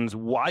of reasons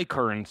why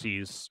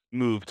currencies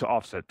move to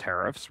offset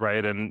tariffs,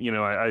 right? And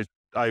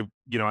I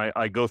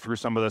go through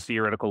some of the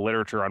theoretical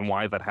literature on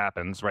why that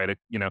happens, right?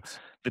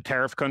 The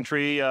tariff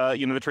country,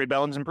 the trade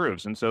balance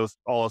improves, and so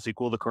all else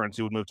equal, the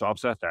currency would move to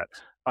offset that.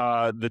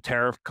 The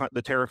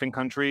tariffing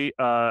country,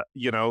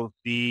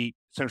 the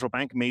central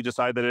bank may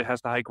decide that it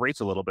has to hike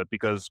rates a little bit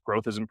because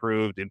growth has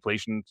improved,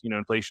 inflation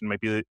might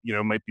be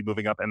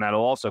moving up, and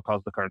that'll also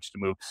cause the currency to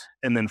move,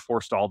 and then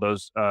forestall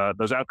those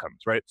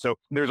outcomes, right? So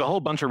there's a whole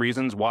bunch of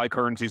reasons why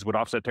currencies would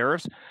offset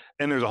tariffs,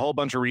 and there's a whole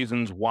bunch of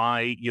reasons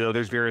why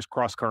there's various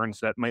cross currents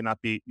that might not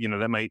be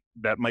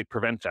that might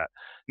prevent that.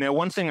 Now,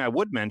 one thing I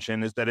would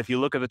mention is that if you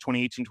look at the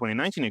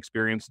 2018-2019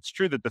 experience, it's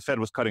true that the Fed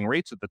was cutting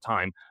rates at the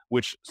time,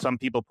 which some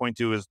people point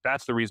to as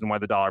that's the reason why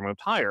the dollar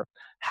moved higher.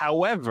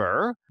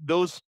 However,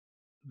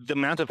 the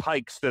amount of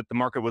hikes that the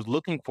market was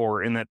looking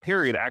for in that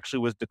period actually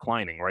was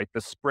declining, right?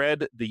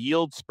 The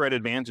yield spread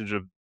advantage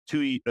of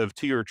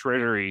two-year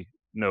Treasury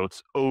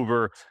notes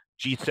over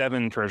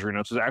G7 Treasury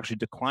notes was actually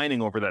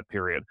declining over that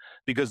period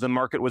because the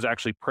market was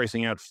actually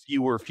pricing out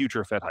fewer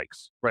future Fed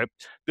hikes, right?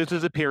 This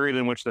is a period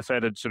in which the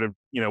Fed had sort of,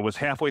 was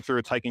halfway through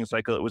its hiking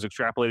cycle. It was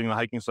extrapolating the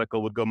hiking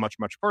cycle would go much,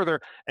 much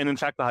further. And in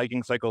fact, the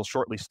hiking cycle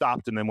shortly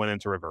stopped and then went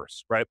into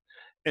reverse, right?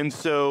 And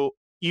so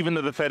even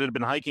though the Fed had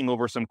been hiking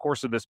over some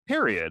course of this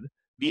period,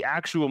 the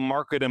actual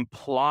market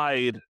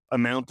implied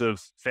amount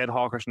of Fed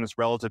hawkishness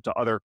relative to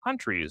other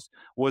countries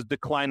was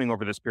declining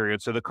over this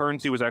period. So the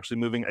currency was actually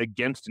moving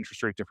against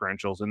interest rate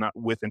differentials and not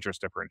with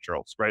interest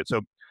differentials, right? So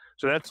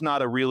that's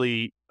not a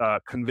really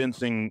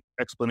convincing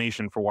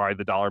explanation for why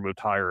the dollar moved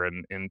higher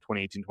in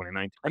 2018,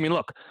 2019. I mean,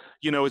 look,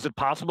 is it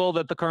possible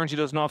that the currency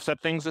doesn't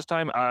offset things this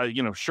time?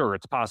 Sure,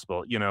 it's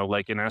possible.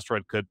 Like an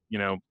asteroid could,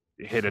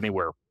 hit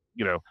anywhere.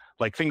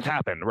 Like things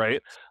happen,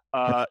 right?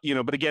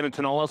 But again, it's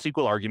an all else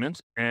equal argument.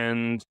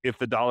 And if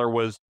the dollar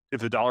was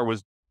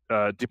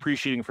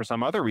depreciating for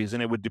some other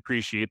reason, it would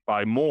depreciate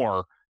by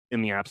more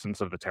in the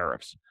absence of the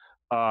tariffs.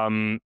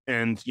 I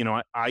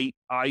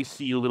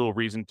see little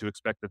reason to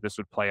expect that this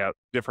would play out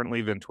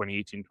differently than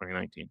 2018,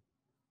 2019.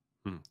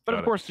 But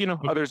of course,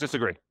 others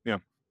disagree. Yeah.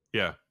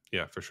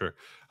 Yeah, for sure.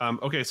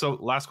 Okay, so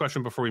last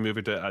question before we move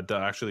into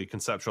actually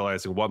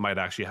conceptualizing what might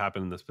actually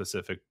happen in the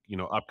specific,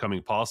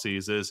 upcoming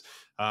policies is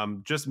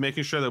just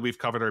making sure that we've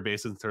covered our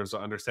bases in terms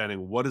of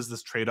understanding what is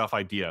this trade-off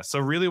idea. So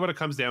really what it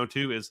comes down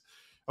to is,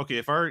 okay,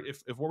 if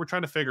what we're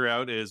trying to figure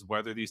out is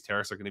whether these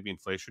tariffs are going to be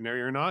inflationary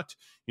or not,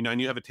 and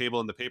you have a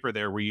table in the paper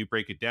there where you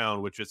break it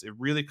down, which is it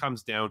really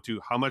comes down to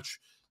how much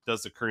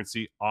does the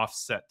currency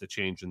offset the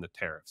change in the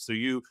tariff? So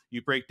you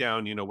break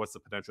down, what's the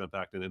potential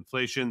impact in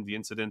inflation, the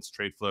incidence,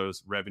 trade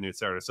flows, revenue, et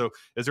cetera. So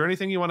is there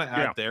anything you want to add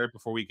Yeah. there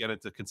before we get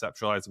into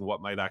conceptualizing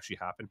what might actually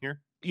happen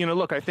here?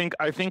 Look, I think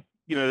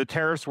the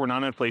tariffs were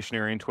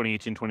non-inflationary in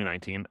 2018,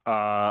 2019.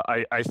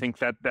 I think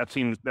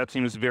that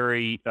seems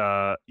very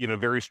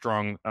very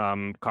strong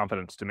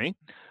confidence to me.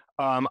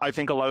 I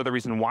think a lot of the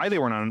reason why they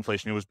were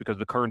non-inflationary was because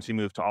the currency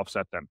moved to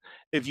offset them.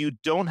 If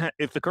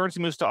the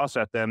currency moves to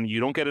offset them, you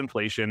don't get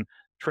inflation.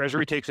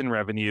 Treasury takes in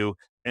revenue,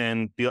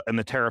 and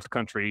the tariff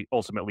country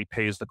ultimately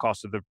pays the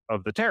cost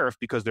of the tariff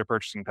because their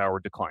purchasing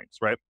power declines,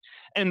 right?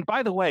 And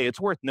by the way, it's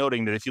worth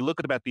noting that if you look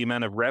at about the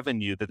amount of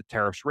revenue that the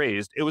tariffs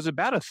raised, it was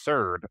about a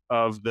third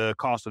of the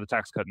cost of the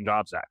Tax Cut and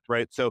Jobs Act,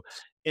 right? So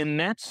in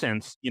that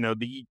sense,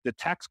 the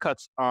tax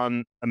cuts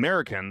on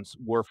Americans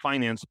were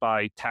financed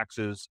by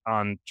taxes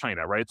on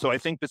China, right? So I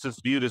think this is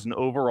viewed as an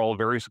overall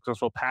very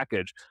successful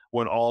package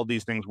when all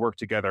these things work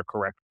together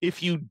correct.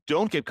 If you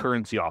don't get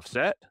currency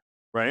offset,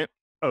 right?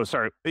 Oh,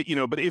 sorry.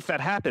 But if that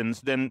happens,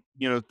 then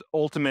the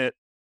ultimate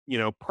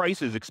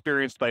prices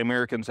experienced by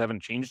Americans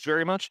haven't changed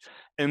very much,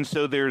 and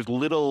so there's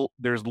little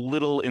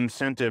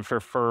incentive for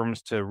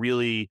firms to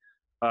really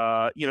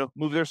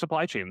move their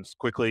supply chains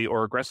quickly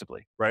or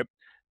aggressively, right?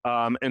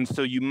 And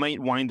so you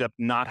might wind up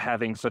not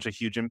having such a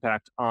huge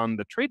impact on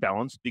the trade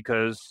balance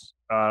because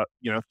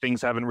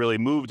things haven't really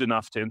moved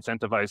enough to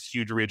incentivize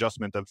huge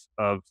readjustment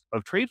of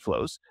trade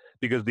flows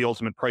because the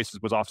ultimate price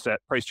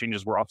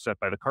changes were offset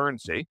by the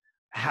currency.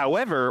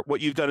 However, what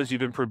you've done is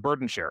you've improved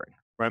burden sharing,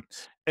 right?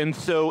 And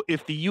so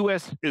if the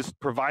US is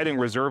providing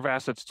reserve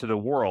assets to the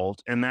world,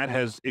 and that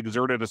has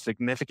exerted a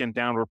significant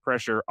downward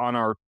pressure on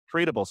our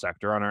tradable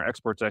sector, on our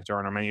export sector,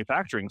 on our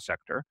manufacturing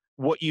sector,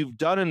 what you've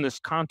done in this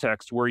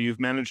context where you've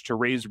managed to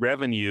raise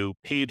revenue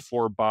paid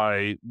for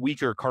by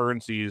weaker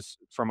currencies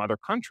from other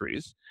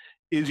countries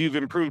is you've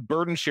improved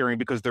burden sharing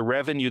because the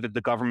revenue that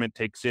the government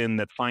takes in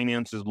that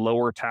finances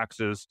lower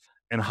taxes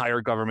and higher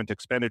government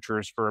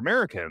expenditures for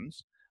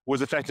Americans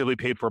was effectively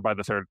paid for by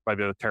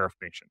the tariff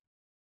nation,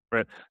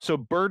 right? So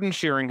burden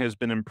sharing has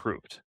been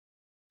improved.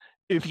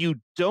 If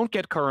you don't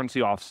get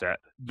currency offset,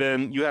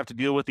 then you have to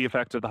deal with the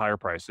effects of the higher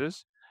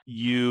prices.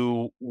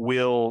 You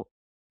will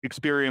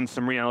experience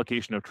some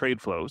reallocation of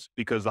trade flows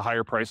because the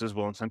higher prices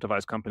will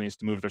incentivize companies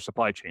to move their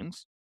supply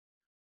chains.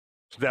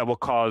 So that will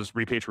cause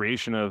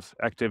repatriation of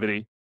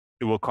activity.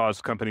 It will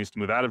cause companies to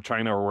move out of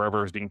China or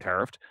wherever is being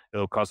tariffed. It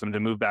will cause them to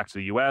move back to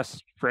the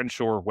US,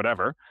 French or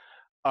whatever.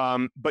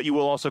 But you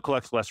will also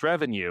collect less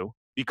revenue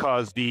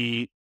because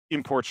the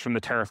imports from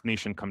the tariff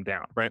nation come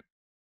down, right?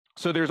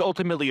 So there's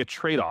ultimately a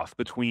trade-off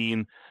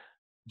between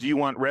do you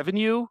want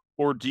revenue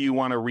or do you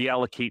want to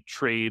reallocate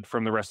trade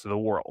from the rest of the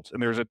world?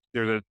 And there's a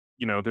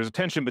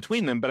tension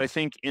between them. But I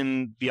think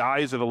in the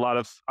eyes of a lot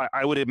of,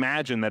 I would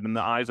imagine that in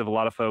the eyes of a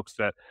lot of folks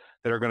that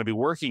are going to be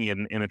working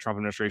in a Trump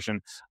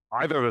administration,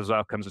 either of those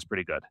outcomes is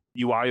pretty good.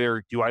 You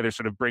either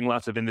sort of bring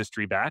lots of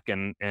industry back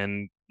and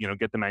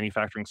get the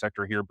manufacturing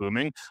sector here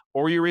booming,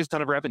 or you raise a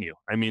ton of revenue.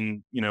 I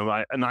mean,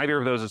 neither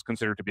of those is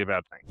considered to be a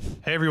bad thing.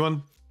 Hey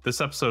everyone, this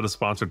episode is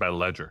sponsored by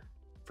Ledger.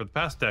 For the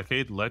past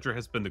decade, Ledger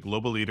has been the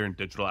global leader in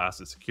digital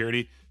asset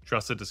security,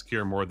 trusted to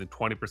secure more than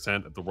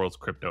 20% of the world's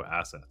crypto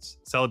assets.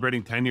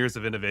 Celebrating 10 years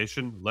of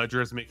innovation,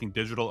 Ledger is making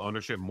digital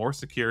ownership more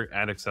secure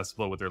and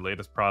accessible with their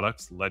latest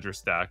products, Ledger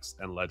Stacks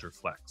and Ledger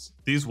Flex.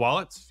 These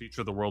wallets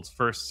feature the world's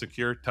first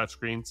secure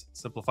touchscreens,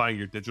 simplifying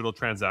your digital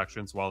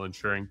transactions while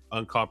ensuring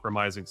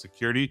uncompromising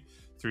security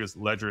through its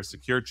Ledger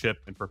Secure Chip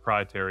and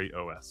proprietary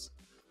OS.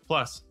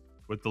 Plus,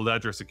 with the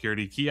Ledger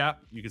Security Key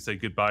app, you can say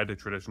goodbye to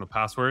traditional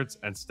passwords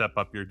and step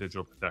up your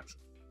digital protection.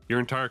 Your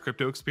entire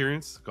crypto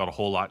experience got a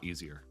whole lot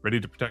easier.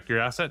 Ready to protect your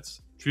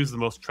assets? Choose the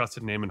most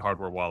trusted name in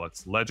hardware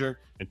wallets, Ledger,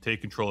 and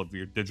take control of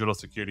your digital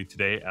security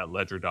today at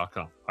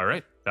ledger.com. All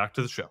right, back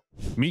to the show.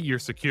 Meet your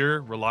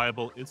secure,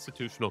 reliable,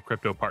 institutional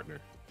crypto partner,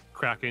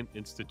 Kraken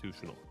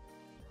Institutional.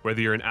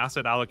 Whether you're an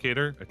asset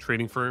allocator, a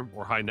trading firm,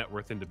 or high net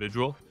worth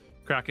individual,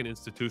 Kraken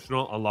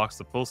Institutional unlocks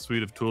the full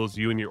suite of tools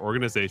you and your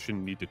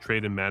organization need to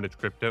trade and manage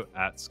crypto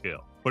at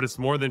scale. But it's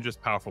more than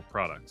just powerful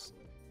products.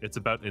 It's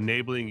about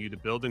enabling you to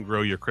build and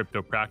grow your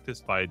crypto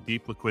practice via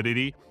deep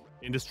liquidity,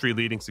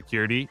 industry-leading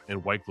security,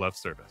 and white glove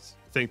service.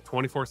 Think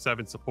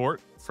 24/7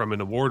 support from an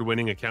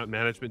award-winning account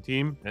management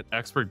team and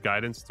expert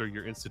guidance through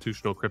your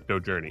institutional crypto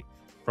journey,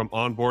 from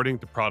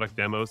onboarding to product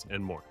demos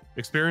and more.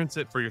 Experience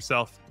it for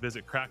yourself.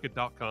 Visit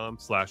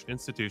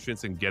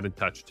kraken.com/institutions and get in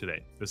touch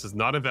today. This is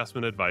not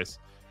investment advice.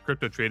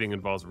 Crypto trading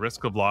involves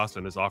risk of loss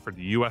and is offered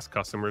to U.S.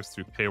 customers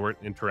through Payward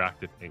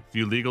Interactive Inc.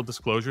 View legal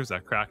disclosures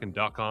at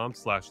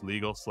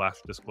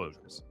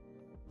kraken.com/legal/disclosures.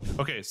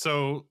 Okay,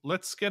 so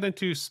let's get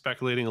into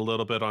speculating a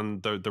little bit on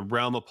the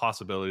realm of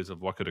possibilities of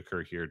what could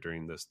occur here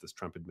during this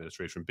Trump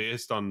administration,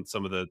 based on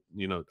some of the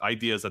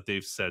ideas that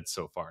they've said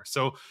so far.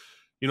 So,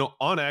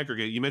 on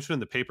aggregate, you mentioned in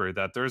the paper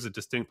that there is a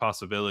distinct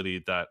possibility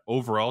that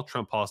overall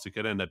Trump policy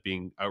could end up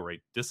being outright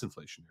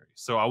disinflationary.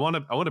 So I want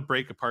to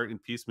break apart in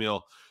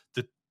piecemeal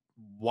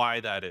why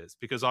that is,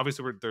 because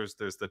obviously there's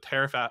the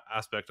tariff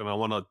aspect, and I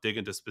want to dig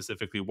into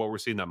specifically what we're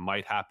seeing that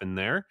might happen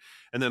there,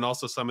 and then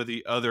also some of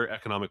the other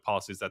economic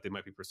policies that they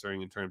might be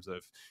pursuing in terms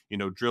of,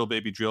 drill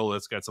baby drill,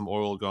 let's get some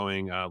oil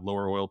going,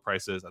 lower oil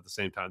prices at the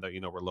same time that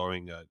we're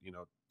lowering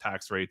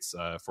tax rates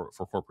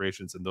for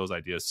corporations and those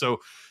ideas. So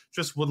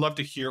just would love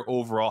to hear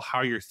overall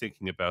how you're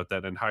thinking about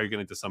that and how you're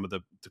getting to some of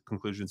the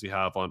conclusions you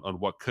have on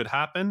what could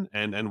happen,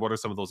 and what are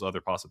some of those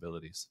other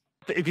possibilities.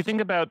 If you think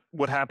about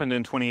what happened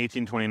in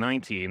 2018,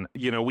 2019,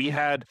 we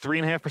had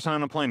 3.5%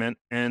 unemployment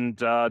and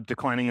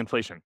declining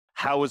inflation.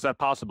 How was that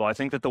possible? I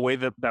think that the way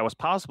that that was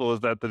possible is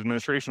that the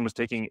administration was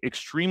taking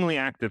extremely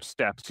active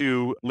steps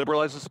to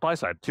liberalize the supply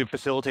side, to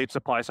facilitate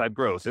supply side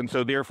growth. And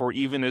so therefore,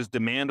 even as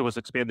demand was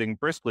expanding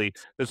briskly,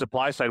 the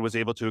supply side was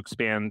able to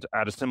expand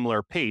at a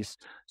similar pace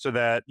so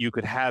that you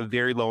could have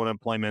very low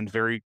unemployment,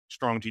 very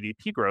strong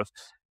GDP growth,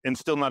 and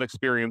still not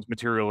experience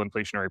material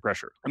inflationary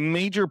pressure. A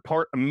major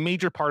part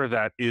of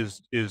that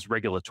is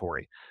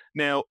regulatory.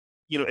 Now,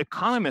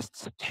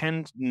 economists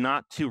tend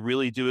not to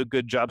really do a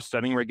good job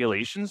studying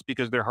regulations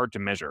because they're hard to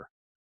measure.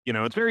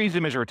 It's very easy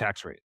to measure a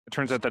tax rate. It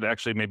turns out that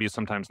actually maybe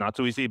sometimes not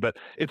so easy, but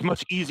it's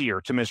much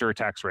easier to measure a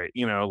tax rate.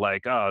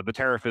 Like the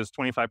tariff is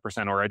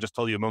 25%, or I just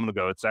told you a moment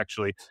ago, it's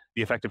actually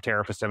the effective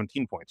tariff is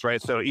 17 points,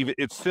 right? So even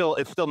it's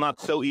still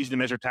not so easy to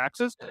measure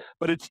taxes,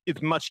 but it's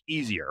much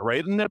easier,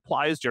 right? And that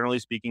applies generally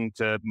speaking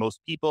to most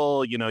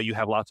people. You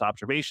have lots of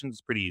observations,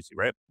 it's pretty easy,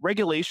 right?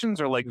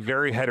 Regulations are like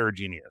very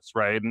heterogeneous,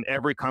 right? And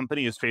every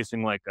company is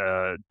facing like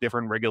a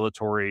different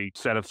regulatory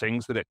set of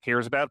things that it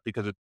cares about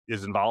because it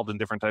is involved in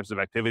different types of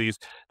activities.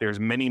 There's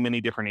many,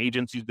 many different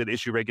agencies that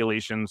issue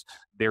regulations.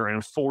 They're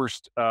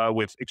enforced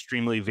with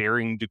extremely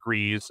varying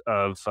degrees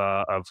of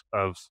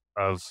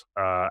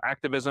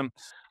activism.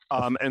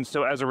 And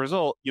so as a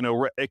result,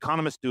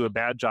 economists do a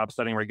bad job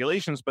studying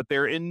regulations, but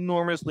they're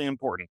enormously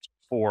important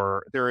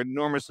for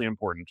how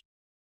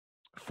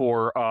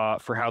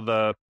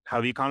the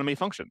economy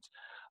functions.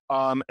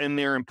 And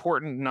they're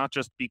important not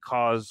just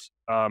because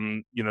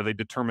they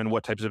determine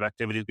what types of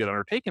activities get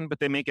undertaken, but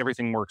they make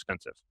everything more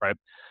expensive, right?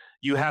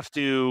 You have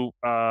to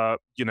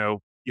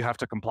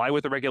comply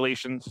with the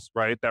regulations,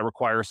 right? That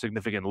requires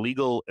significant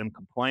legal and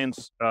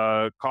compliance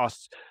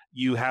costs.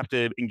 You have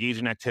to engage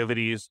in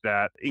activities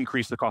that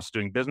increase the cost of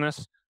doing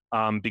business.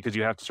 Because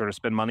you have to sort of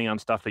spend money on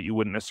stuff that you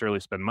wouldn't necessarily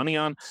spend money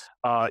on.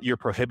 You're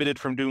prohibited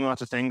from doing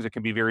lots of things. It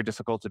can be very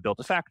difficult to build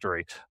a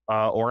factory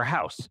or a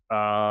house,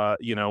 or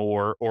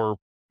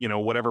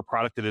whatever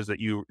product it is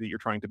that you're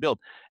trying to build.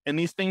 And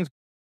these things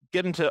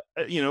get into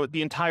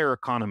the entire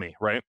economy,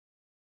 right?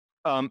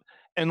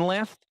 And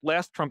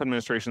last Trump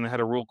administration, they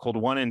had a rule called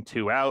 1 in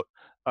 2 out,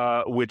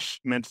 which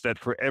meant that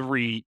for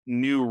every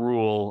new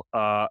rule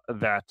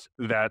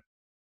that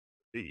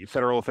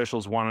federal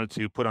officials wanted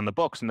to put on the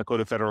books in the Code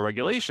of Federal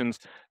Regulations,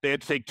 they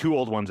had to take 2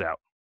 old ones out,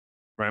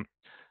 right?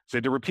 So they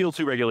had to repeal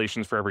 2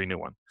 regulations for every new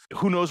one.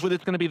 Who knows what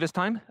it's going to be this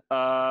time?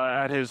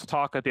 At his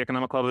talk at the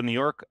Economic Club in New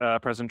York,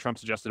 President Trump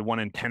suggested 1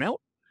 in 10 out,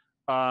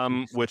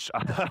 which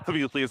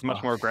obviously is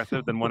much more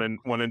aggressive than 1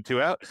 in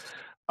 2 out.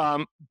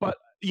 But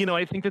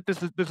I think that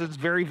this is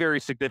very, very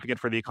significant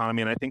for the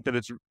economy, and I think that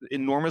it's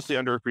enormously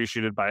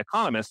underappreciated by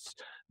economists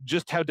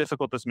just how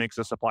difficult this makes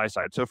the supply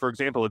side. So, for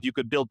example, if you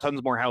could build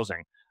tons more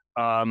housing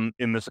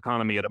in this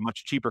economy at a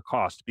much cheaper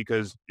cost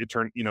because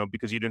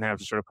because you didn't have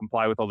to sort of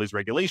comply with all these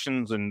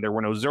regulations and there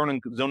were no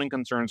zoning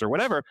concerns or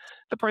whatever,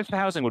 the price of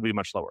housing would be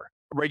much lower.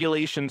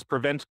 Regulations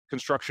prevent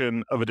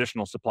construction of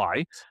additional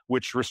supply,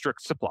 which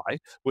restricts supply,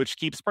 which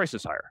keeps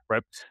prices higher,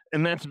 right?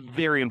 And that's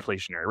very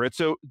inflationary, right?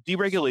 So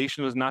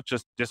deregulation is not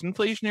just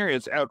disinflationary,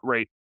 it's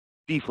outright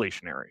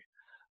deflationary.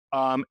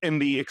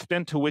 And the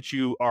extent to which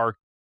you are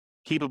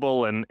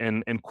capable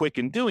and quick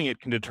in doing it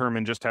can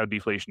determine just how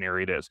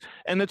deflationary it is.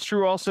 And that's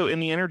true also in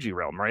the energy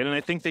realm, right? And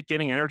I think that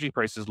getting energy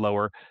prices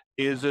lower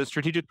is a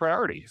strategic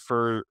priority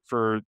for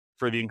the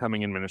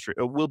incoming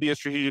administration. It will be a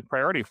strategic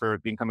priority for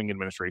the incoming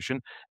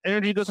administration.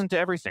 Energy goes into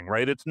everything,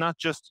 right? It's not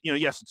just,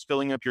 yes, it's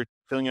filling up your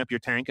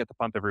tank at the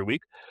pump every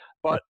week,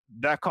 but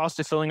that cost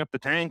of filling up the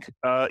tank,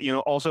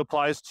 also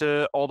applies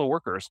to all the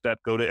workers that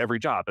go to every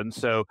job. And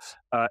so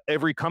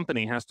every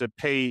company has to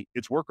pay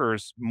its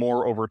workers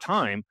more over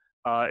time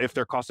if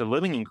their cost of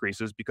living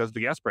increases because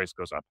the gas price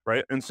goes up,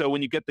 right? And so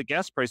when you get the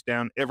gas price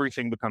down,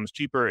 everything becomes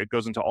cheaper. It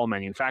goes into all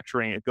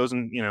manufacturing. It goes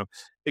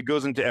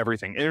into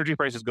everything. Energy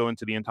prices go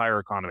into the entire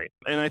economy.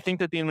 And I think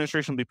that the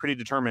administration will be pretty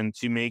determined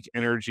to make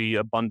energy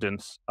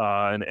abundance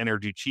and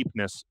energy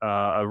cheapness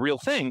a real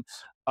thing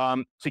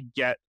to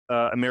get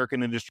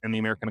American industry and the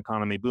American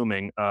economy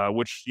booming,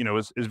 which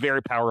is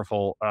very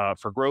powerful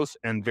for growth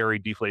and very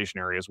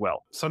deflationary as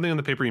well. Something in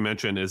the paper you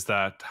mentioned is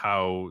that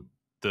how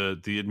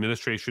the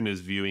administration is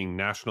viewing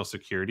national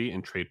security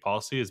and trade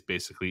policy as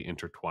basically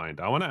intertwined.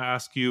 I want to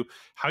ask you,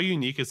 how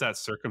unique is that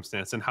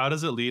circumstance, and how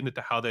does it lead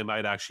into how they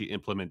might actually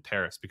implement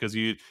tariffs? Because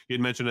you'd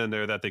mentioned in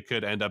there that they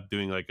could end up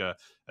doing like a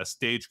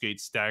stage gate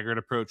staggered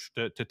approach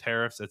to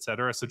tariffs, et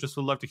cetera. So just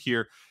would love to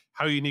hear,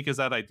 how unique is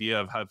that idea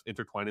of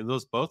intertwining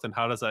those both, and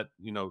how does that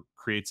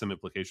create some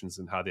implications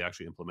in how they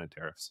actually implement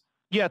tariffs?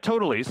 Yeah,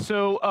 totally.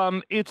 So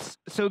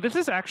this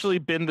has actually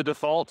been the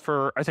default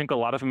for I think a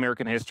lot of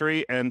American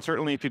history, and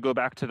certainly if you go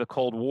back to the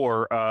Cold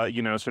War,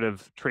 sort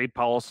of trade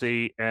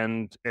policy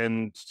and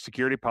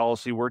security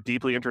policy were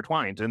deeply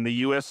intertwined. And the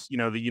U.S.,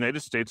 the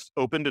United States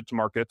opened its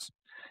markets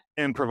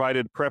and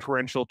provided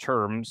preferential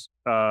terms,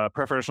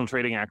 preferential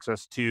trading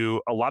access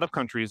to a lot of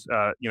countries,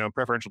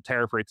 preferential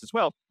tariff rates as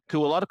well,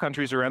 to a lot of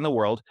countries around the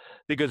world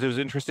because it was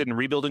interested in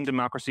rebuilding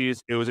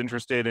democracies. It was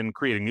interested in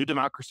creating new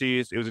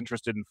democracies. It was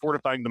interested in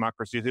fortifying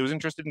democracies. It was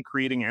interested in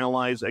creating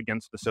allies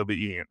against the Soviet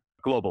Union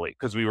globally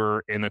because we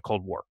were in a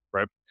Cold War,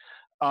 right?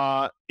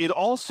 It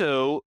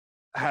also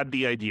had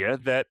the idea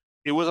that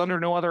it was under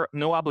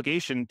no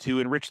obligation to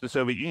enrich the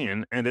Soviet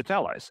Union and its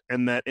allies,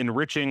 and that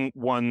enriching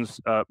one's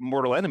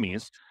mortal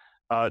enemies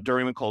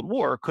during the Cold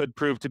War could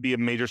prove to be a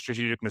major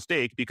strategic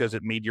mistake because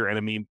it made your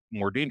enemy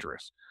more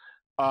dangerous.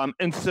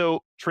 And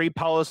so trade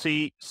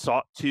policy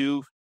sought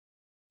to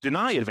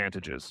deny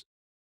advantages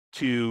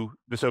to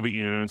the Soviet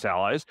Union and its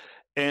allies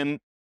and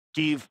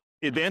gave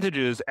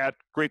advantages at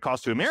great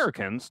cost to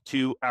Americans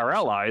to our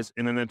allies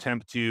in an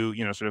attempt to,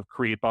 sort of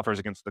create buffers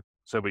against the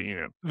Soviet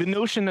Union. The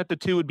notion that the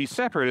two would be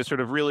separate is sort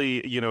of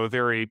really, a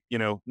very,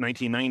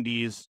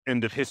 1990s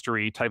end of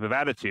history type of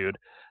attitude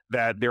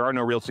that there are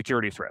no real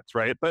security threats,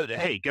 right? But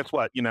hey, guess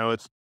what?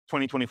 It's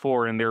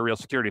 2024 and there are real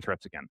security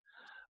threats again.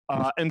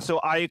 And so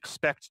I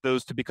expect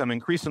those to become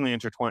increasingly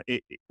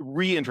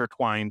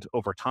re-intertwined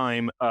over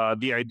time.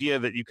 The idea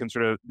that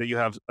you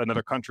have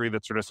another country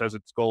that sort of says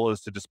its goal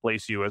is to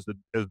displace you as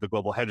the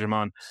global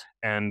hegemon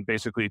and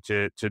basically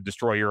to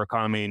destroy your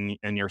economy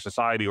and your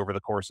society over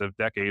the course of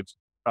decades.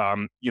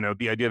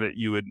 The idea that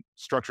you would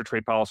structure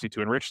trade policy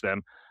to enrich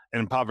them and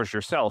impoverish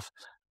yourself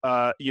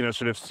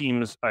sort of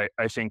seems,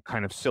 I think,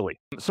 kind of silly.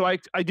 So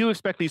I do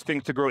expect these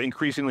things to grow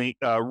increasingly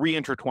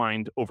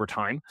re-intertwined over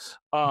time.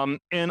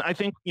 And I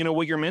think,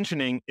 what you're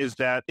mentioning is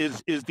that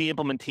is the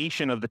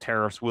implementation of the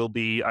tariffs will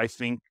be, I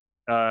think,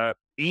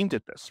 aimed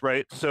at this,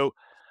 right? So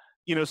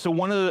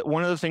one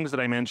of the things that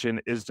I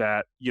mentioned is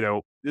that,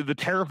 the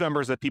tariff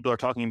numbers that people are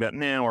talking about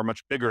now are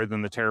much bigger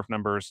than the tariff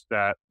numbers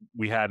that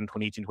we had in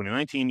 2018,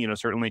 2019.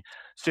 Certainly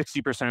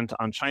 60%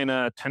 on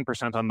China,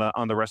 10%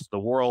 on the rest of the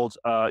world.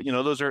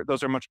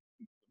 Those are much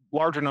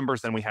larger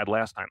numbers than we had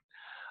last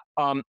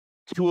time.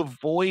 To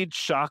avoid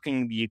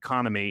shocking the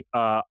economy,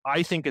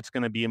 I think it's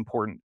going to be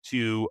important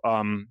to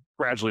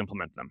gradually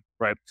implement them,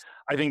 right?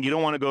 I think you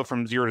don't want to go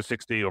from 0 to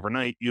 60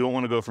 overnight. You don't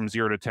want to go from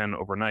 0 to 10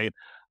 overnight.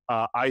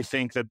 I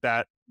think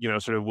that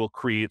sort of will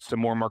create some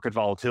more market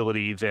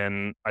volatility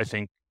than I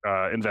think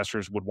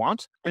investors would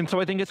want. And so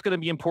I think it's going to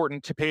be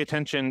important to pay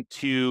attention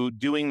to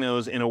doing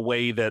those in a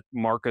way that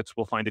markets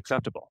will find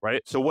acceptable,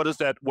 right? So what does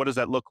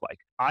that look like?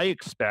 I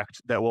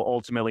expect that we'll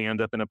ultimately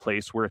end up in a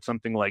place where it's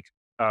something like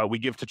we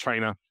give to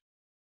China,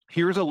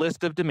 here's a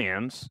list of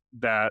demands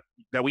that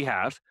we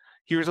have.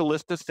 Here's a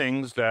list of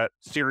things that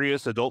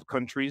serious adult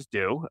countries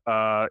do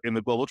in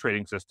the global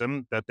trading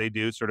system that they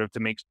do sort of to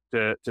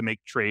make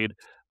trade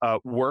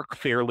work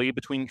fairly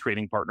between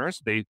trading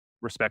partners. They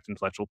respect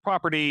intellectual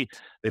property.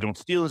 They don't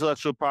steal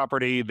intellectual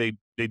property.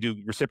 They do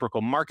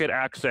reciprocal market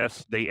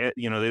access. They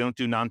don't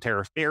do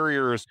non-tariff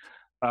barriers.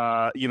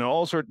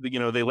 All sorts.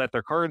 They let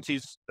their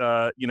currencies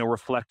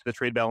reflect the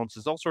trade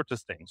balances. All sorts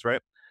of things,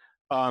 right?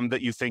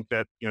 That you think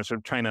that sort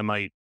of China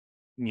might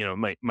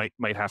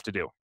have to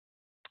do.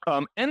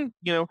 And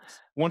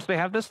once they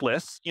have this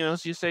list, so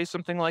you say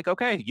something like,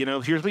 okay,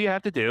 here's what you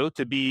have to do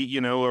to be,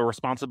 a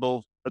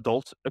responsible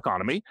adult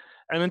economy.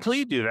 And until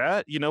you do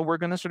that, we're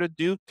going to sort of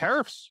do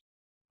tariffs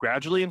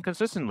gradually and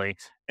consistently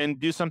and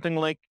do something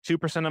like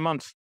 2% a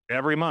month,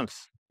 every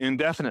month,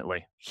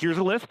 indefinitely. Here's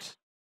a list.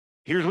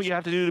 Here's what you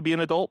have to do to be an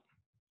adult.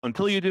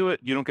 Until you do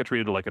it, you don't get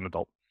treated like an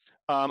adult.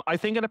 I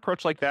think an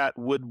approach like that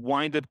would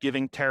wind up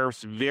giving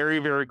tariffs very,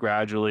 very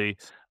gradually,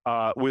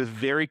 with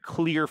very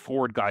clear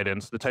forward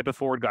guidance, the type of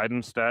forward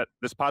guidance that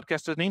this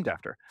podcast is named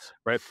after,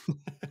 right?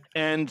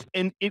 and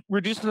it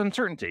reduces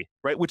uncertainty,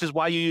 right? Which is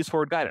why you use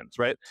forward guidance,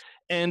 right?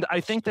 And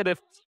I think that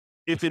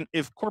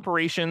if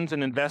corporations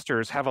and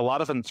investors have a lot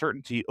of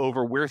uncertainty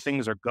over where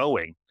things are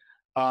going,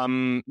 are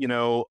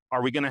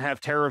we going to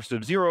have tariffs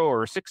of 0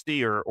 or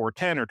 60 or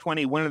 10 or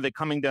 20? When are they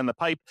coming down the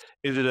pipe?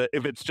 If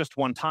it's just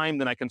one time,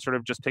 then I can sort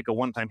of just take a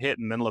one-time hit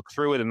and then look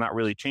through it and not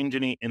really change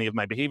any of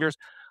my behaviors.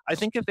 I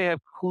think if they have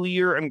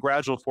clear and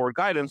gradual forward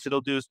guidance,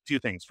 it'll do two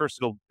things. First,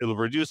 it'll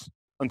reduce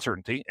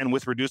uncertainty, and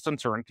with reduced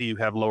uncertainty, you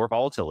have lower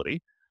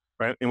volatility,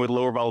 right? And with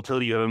lower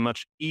volatility, you have a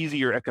much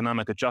easier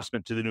economic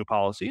adjustment to the new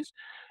policies.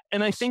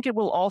 And I think it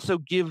will also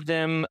give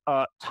them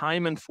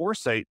time and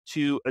foresight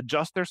to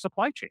adjust their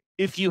supply chain.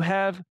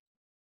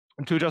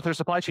 To adjust their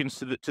supply chains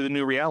to the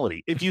new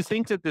reality. If you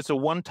think that it's a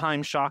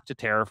one-time shock to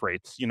tariff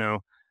rates,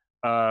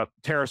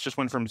 tariffs just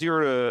went from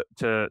 0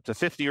 to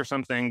 50 or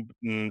something,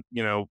 and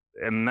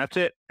that's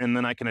it. And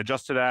then I can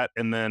adjust to that,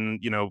 and then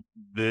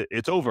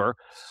it's over.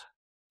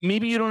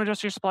 Maybe you don't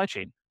adjust your supply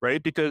chain,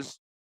 right? Because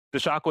the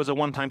shock was a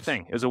one-time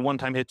thing. It was a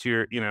one-time hit to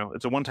your,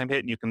 it's a one-time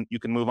hit, and you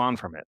can move on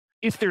from it.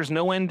 If there's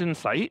no end in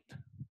sight,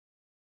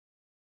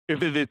 if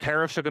the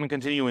tariffs are going to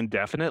continue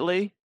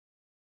indefinitely,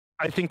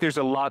 I think there's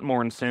a lot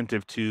more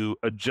incentive to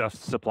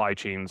adjust supply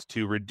chains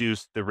to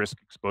reduce the risk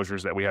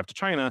exposures that we have to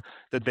China,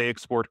 that they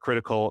export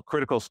critical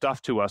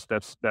stuff to us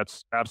that's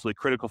absolutely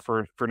critical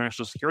for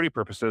national security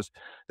purposes,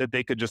 that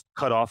they could just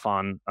cut off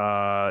on,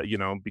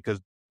 because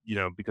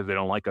they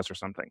don't like us or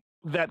something.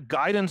 That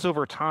guidance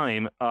over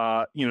time,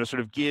 sort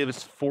of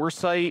gives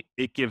foresight,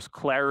 it gives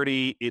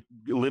clarity, it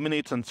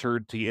eliminates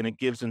uncertainty, and it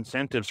gives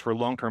incentives for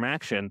long-term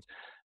action.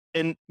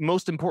 And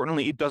most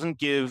importantly, it doesn't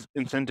give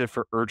incentive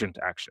for urgent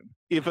action.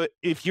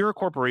 If you're a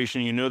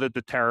corporation, you know that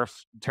the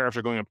tariffs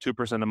are going up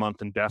 2% a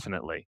month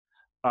indefinitely.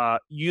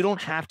 You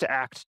don't have to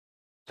act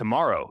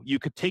tomorrow. You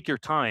could take your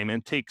time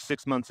and take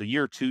 6 months, a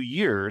year, 2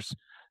 years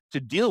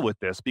to deal with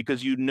this,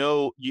 because you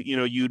know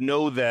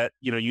that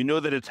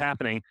it's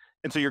happening,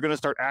 and so you're going to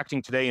start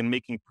acting today and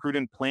making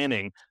prudent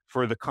planning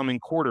for the coming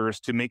quarters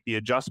to make the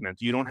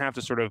adjustments. You don't have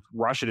to sort of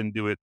rush it and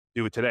do it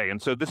today.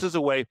 And so this is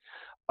a way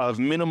of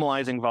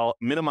minimizing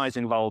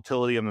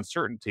volatility and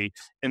uncertainty,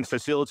 and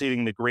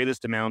facilitating the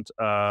greatest amount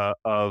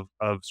of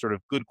sort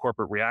of good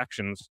corporate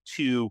reactions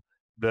to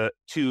the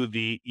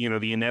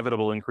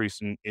inevitable increase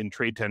in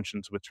trade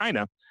tensions with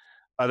China,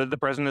 that the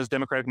president has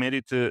democratic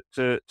mandate to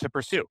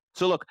pursue.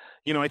 So look,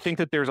 I think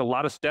that there's a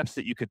lot of steps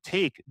that you could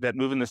take that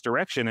move in this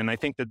direction, and I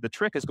think that the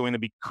trick is going to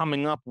be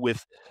coming up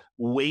with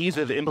ways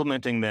of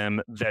implementing them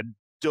that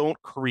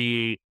don't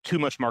create too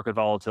much market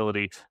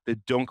volatility,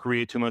 that don't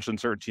create too much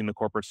uncertainty in the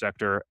corporate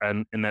sector,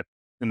 and that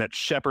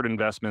shepherd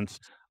investments,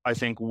 I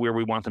think, where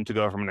we want them to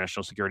go from a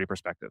national security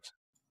perspective.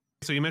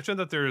 So you mentioned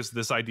that there's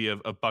this idea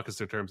of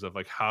buckets in terms of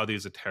like how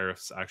these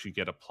tariffs actually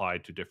get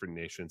applied to different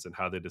nations and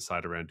how they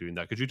decide around doing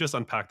that. Could you just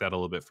unpack that a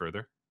little bit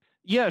further?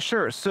 Yeah,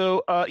 sure.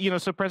 So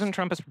President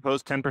Trump has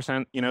proposed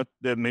 10%,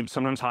 maybe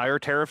sometimes higher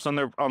tariffs on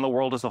the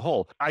world as a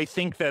whole. I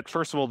think that,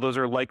 first of all, those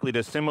are likely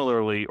to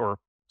similarly, or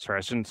sorry,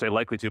 I shouldn't say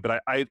likely to,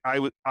 but I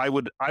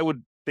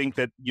would think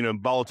that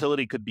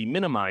volatility could be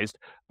minimized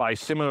by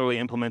similarly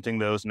implementing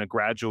those in a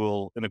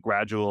gradual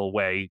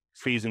way,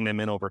 phasing them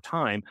in over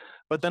time.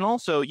 But then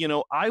also,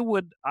 I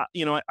would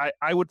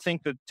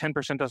think that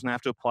 10% doesn't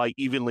have to apply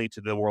evenly to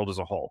the world as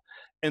a whole.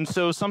 And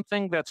so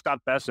something that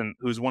Scott Bessent,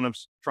 who's one of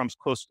Trump's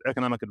close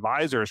economic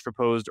advisors,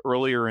 proposed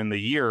earlier in the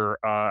year,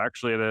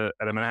 actually at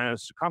a Manhattan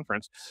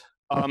conference,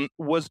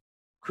 was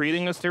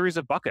creating a series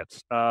of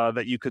buckets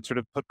that you could sort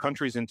of put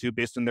countries into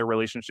based on their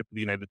relationship with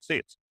the United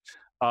States.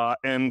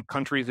 And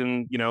countries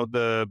in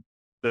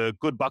the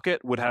good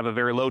bucket would have a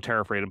very low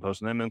tariff rate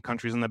imposed on them, and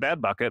countries in the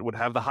bad bucket would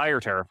have the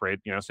higher tariff rate,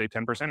 say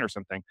 10% or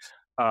something,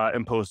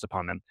 imposed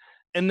upon them.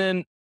 And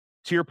then,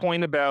 to your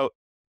point about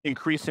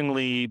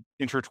increasingly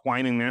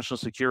intertwining national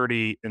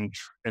security and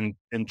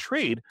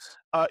trade,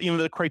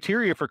 the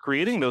criteria for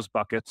creating those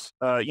buckets,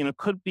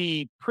 could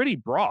be pretty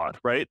broad,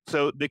 right?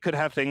 So they could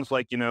have things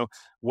like,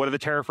 what are the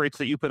tariff rates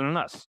that you put on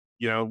us?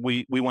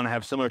 We want to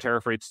have similar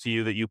tariff rates to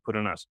you that you put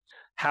on us.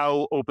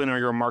 How open are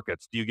your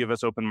markets? Do you give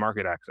us open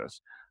market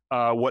access?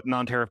 What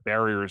non-tariff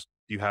barriers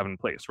do you have in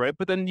place, right?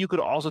 But then you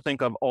could also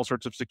think of all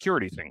sorts of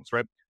security things,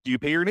 right? Do you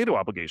pay your NATO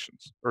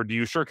obligations, or do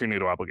you shirk your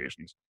NATO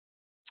obligations?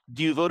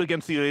 Do you vote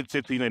against the United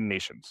States, the United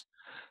Nations?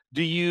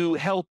 Do you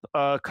help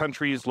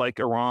countries like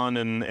Iran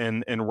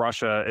and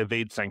Russia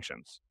evade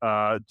sanctions?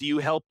 Do you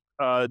help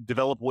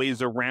develop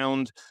ways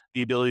around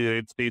the ability of the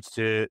United States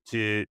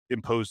to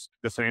impose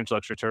the financial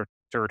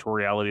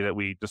extraterritoriality that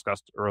we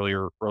discussed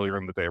earlier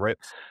in the day, right?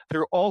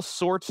 There are all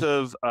sorts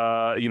of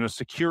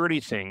security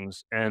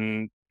things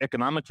and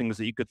economic things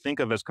that you could think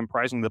of as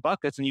comprising the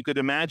buckets, and you could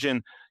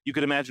imagine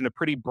a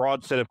pretty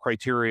broad set of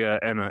criteria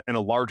and a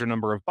larger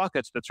number of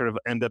buckets that sort of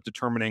end up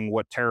determining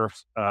what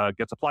tariffs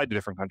gets applied to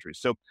different countries.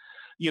 So,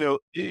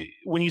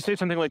 when you say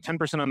something like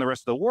 10% on the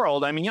rest of the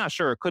world, I mean, yeah,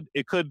 sure,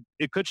 it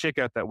could shake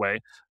out that way,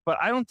 but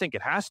I don't think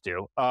it has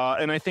to.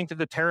 And I think that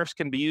the tariffs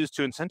can be used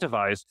to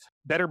incentivize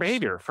better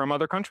behavior from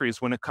other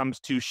countries when it comes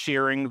to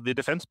sharing the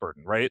defense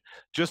burden, right?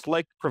 Just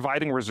like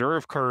providing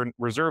current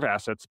reserve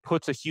assets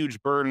puts a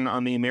huge burden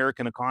on the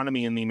American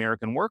economy and the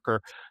American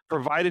worker,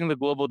 providing the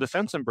global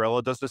defense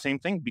umbrella does the same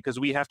thing, because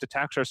we have to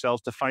tax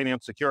ourselves to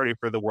finance security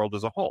for the world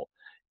as a whole.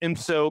 And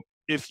so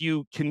if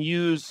you can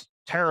use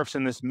tariffs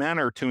in this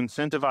manner to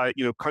incentivize,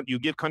 you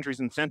give countries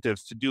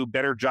incentives to do a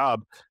better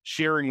job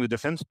sharing the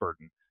defense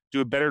burden,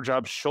 do a better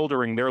job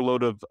shouldering their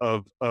load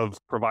of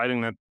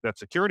providing that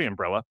security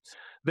umbrella,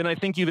 then I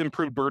think you've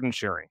improved burden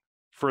sharing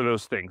for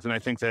those things. And I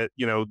think that,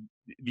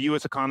 the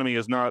U.S. economy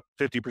is not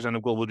 50%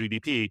 of global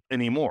GDP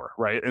anymore,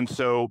 right? And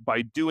so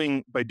by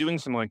doing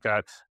something like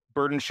that,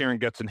 burden sharing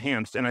gets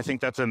enhanced. And I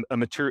think that's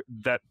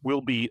that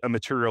will be a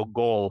material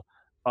goal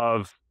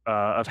of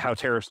how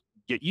tariffs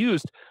get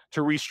used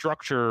to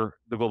restructure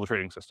the global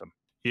trading system.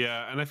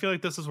 Yeah, and I feel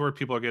like this is where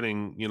people are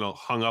getting,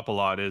 hung up a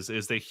lot is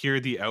they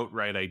hear the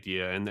outright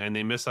idea and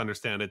they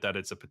misunderstand it, that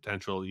it's a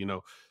potential,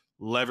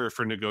 lever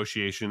for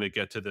negotiation to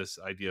get to this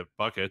idea of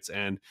buckets.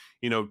 And,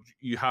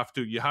 you have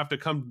to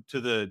come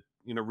to the,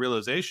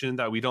 realization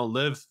that we don't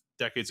live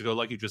decades ago,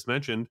 like you just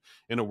mentioned,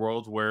 in a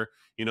world where,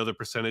 the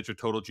percentage of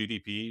total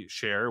GDP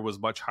share was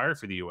much higher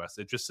for the US.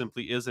 It just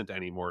simply isn't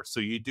anymore. So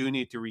you do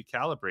need to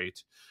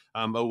recalibrate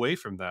away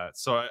from that.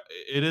 So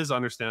it is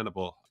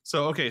understandable.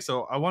 So, okay,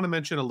 so I want to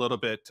mention a little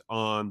bit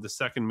on the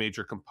second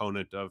major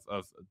component of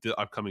the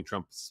upcoming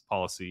Trump's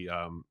policy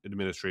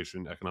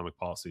administration, economic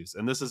policies.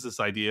 And this is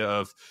this idea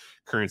of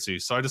currency.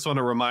 So I just want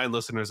to remind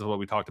listeners of what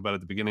we talked about at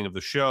the beginning of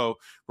the show,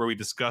 where we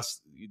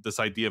discussed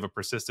this idea of a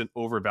persistent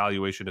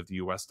overvaluation of the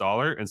US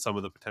dollar and some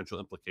of the potential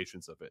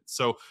implications of it.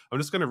 So I'm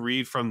just going to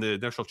read from the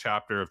initial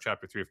chapter of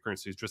chapter 3 of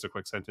currencies, just a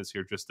quick sentence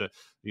here, just to,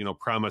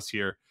 promise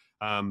here.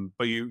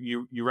 But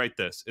you write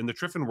this: in the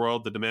Triffin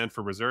world, the demand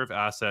for reserve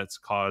assets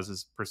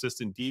causes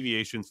persistent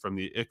deviations from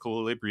the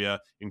equilibria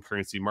in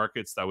currency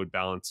markets that would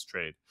balance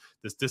trade.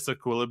 This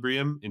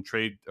disequilibrium in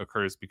trade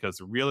occurs because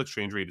the real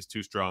exchange rate is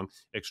too strong.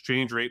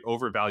 Exchange rate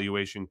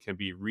overvaluation can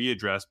be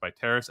readdressed by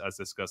tariffs, as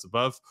discussed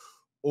above,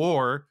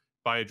 or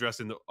by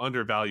addressing the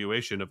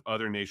undervaluation of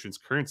other nations'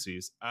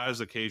 currencies,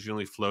 as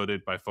occasionally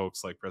floated by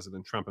folks like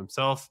President Trump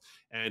himself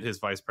and his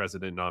vice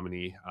president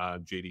nominee,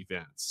 J.D.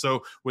 Vance.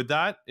 So with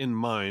that in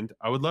mind,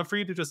 I would love for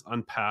you to just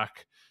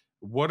unpack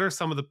what are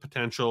some of the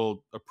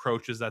potential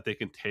approaches that they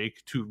can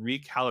take to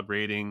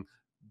recalibrating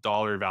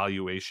dollar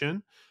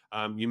valuation.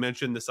 You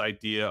mentioned this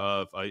idea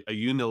of a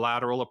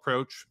unilateral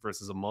approach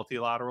versus a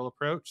multilateral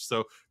approach.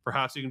 So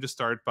perhaps you can just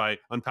start by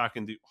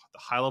unpacking the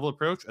high level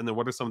approach, and then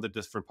what are some of the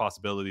different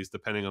possibilities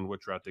depending on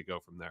which route they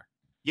go from there.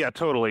 Yeah,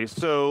 totally.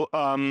 So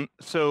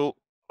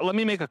let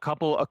me make a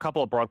couple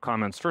of broad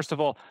comments. First of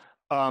all,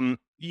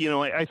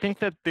 I think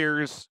that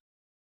there's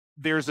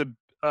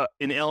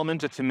an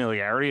element of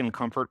familiarity and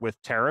comfort with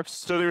tariffs.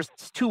 So there's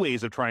two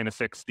ways of trying to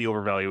fix the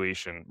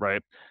overvaluation,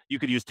 right? You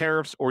could use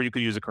tariffs or you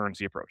could use a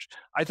currency approach.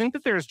 I think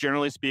that there's,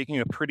 generally speaking,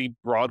 a pretty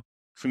broad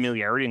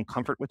familiarity and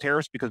comfort with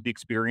tariffs because of the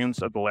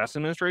experience of the last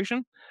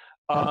administration.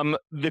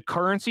 The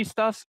currency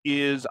stuff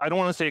is, I don't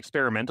want to say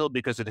experimental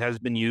because it has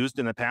been used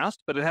in the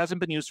past, but it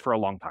hasn't been used for a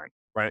long time,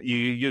 right?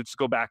 You just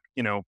go back,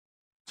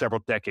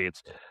 several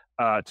decades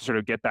to sort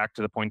of get back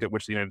to the point at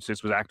which the United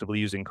States was actively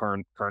using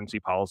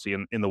currency policy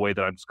in the way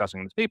that I'm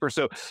discussing in this paper.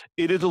 So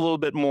it is a little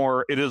bit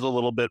more,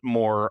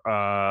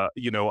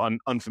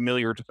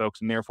 unfamiliar to folks,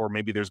 and therefore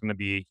maybe there's going to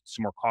be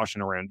some more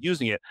caution around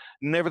using it.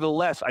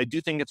 Nevertheless, I do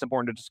think it's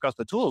important to discuss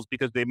the tools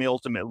because they may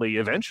ultimately,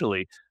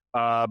 eventually,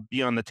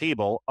 be on the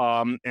table.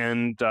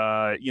 And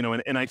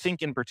I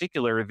think in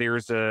particular,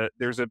 there's a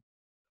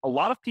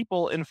lot of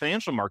people in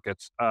financial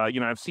markets.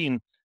 I've seen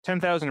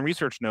 10,000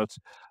 research notes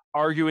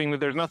arguing that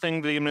there's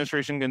nothing the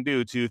administration can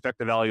do to affect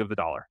the value of the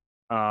dollar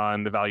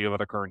and the value of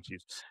other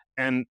currencies.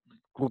 And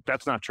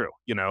that's not true.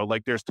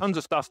 There's tons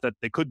of stuff that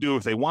they could do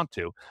if they want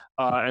to,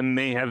 and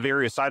they have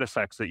various side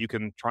effects that you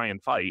can try and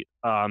fight.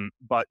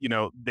 But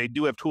they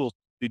do have tools.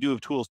 They do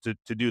have tools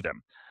to do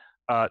them,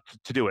 to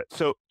do it.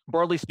 So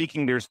broadly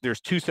speaking, there's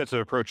two sets of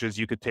approaches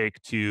you could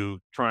take to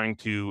trying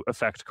to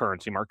affect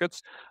currency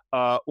markets.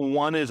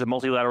 One is a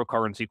multilateral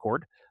currency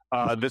accord.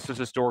 This has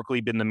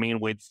historically been the main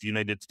way that the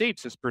United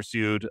States has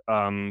pursued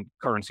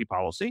currency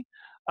policy.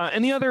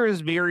 And the other is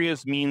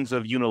various means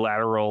of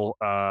unilateral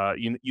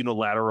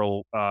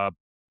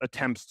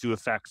attempts to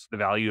affect the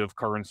value of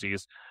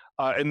currencies.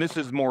 And this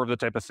is more of the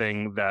type of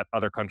thing that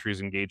other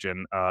countries engage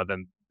in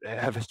than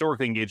have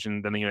historically engaged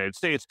in than the United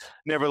States.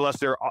 Nevertheless,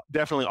 there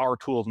definitely are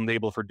tools on the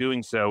table for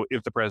doing so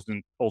if the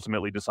president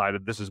ultimately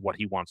decided this is what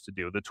he wants to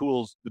do. The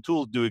tools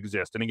do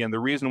exist. And again, the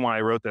reason why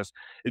I wrote this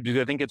is because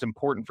I think it's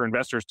important for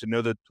investors to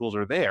know that tools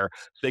are there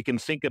so they can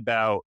think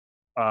about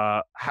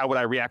how would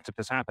I react if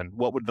this happened?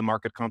 What would the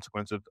market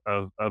consequence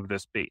of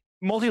this be?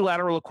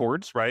 Multilateral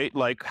accords, right,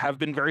 have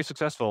been very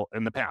successful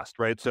in the past,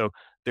 right? So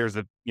there's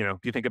if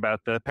you think about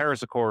the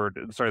Paris Accord,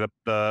 sorry,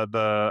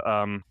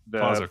 the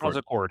Plaza Plaza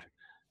Accord.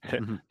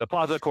 Mm-hmm. The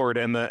Plaza Accord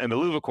and the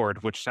Louvre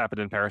Accord, which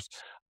happened in Paris,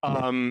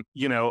 they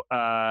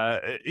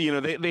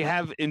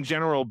have in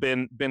general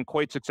been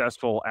quite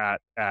successful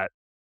at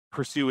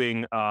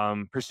pursuing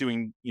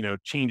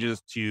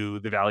changes to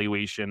the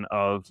valuation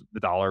of the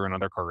dollar and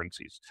other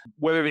currencies.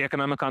 Whether the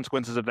economic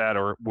consequences of that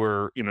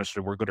were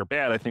good or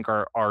bad, I think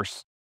are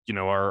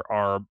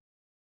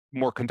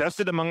more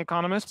contested among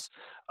economists.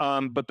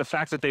 But the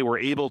fact that they were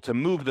able to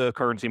move the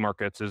currency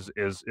markets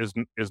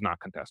is not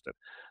contested.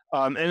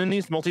 And in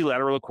these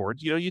multilateral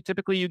accords, you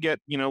typically get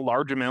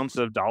large amounts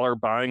of dollar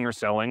buying or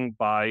selling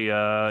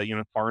by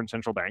foreign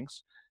central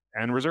banks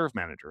and reserve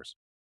managers.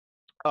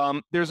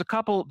 There's a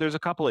couple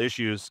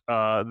issues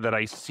that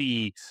I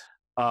see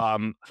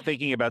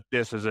thinking about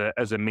this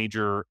as a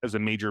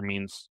major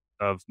means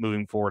of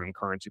moving forward in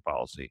currency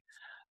policy.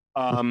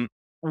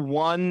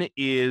 One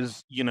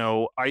is,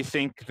 I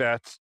think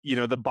that,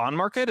 the bond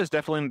market is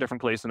definitely in a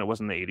different place than it was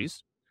in the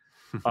 80s.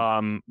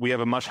 We have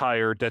a much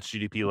higher debt to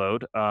GDP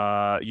load.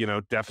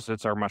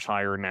 Deficits are much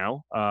higher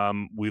now.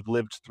 We've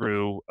lived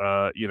through,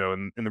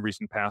 in the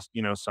recent past,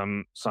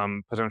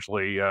 some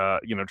potentially,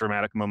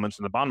 dramatic moments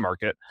in the bond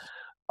market.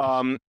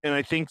 And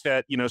I think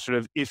that, sort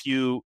of if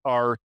you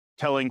are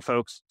telling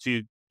folks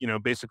to,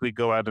 basically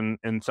go out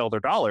and sell their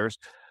dollars,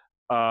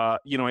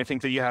 I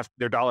think that you have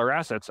their dollar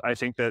assets. I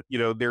think that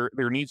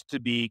there needs to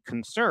be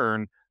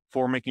concern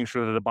for making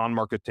sure that the bond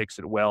market takes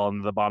it well,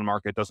 and the bond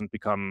market doesn't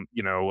become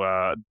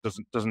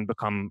doesn't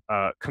become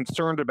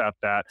concerned about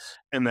that,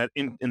 and that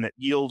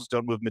yields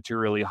don't move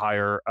materially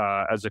higher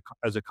as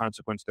a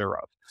consequence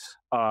thereof.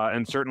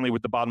 And certainly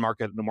with the bond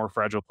market in a more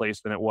fragile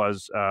place than it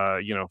was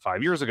 5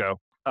 years ago,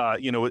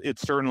 it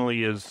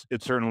certainly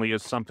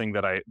is something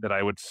that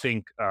I would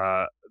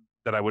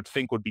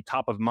think would be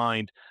top of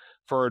mind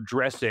for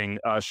addressing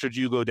should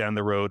you go down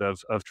the road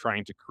of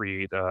trying to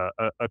create a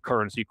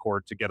currency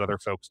court to get other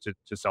folks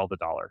to sell the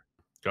dollar.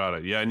 Got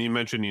it. Yeah, and you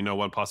mentioned,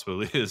 one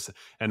possibility is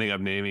ending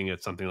up naming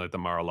it something like the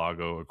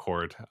Mar-a-Lago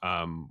Accord,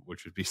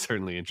 which would be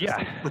certainly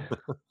interesting. Yeah.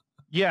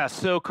 Yeah,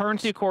 so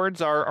currency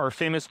accords are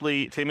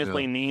famously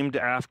Yeah. named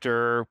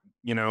after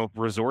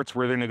resorts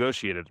where they're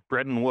negotiated.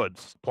 Bretton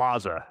Woods,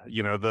 Plaza,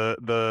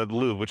 the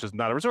Louvre, which is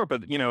not a resort,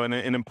 but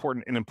an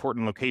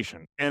important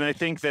location. And I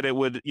think that it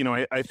would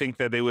I think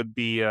that it would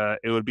be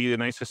a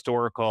nice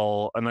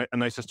historical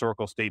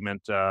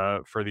statement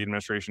for the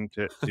administration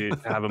to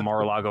have a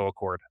Mar-a-Lago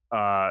Accord.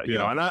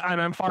 Yeah.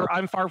 And I'm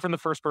far from the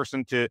first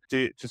person to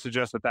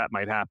suggest that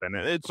might happen.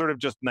 It's sort of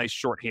just nice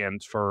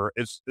shorthand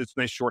it's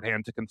nice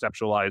shorthand to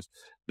conceptualize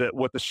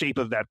what the shape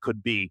of that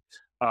could be.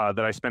 That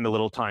I spend a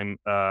little time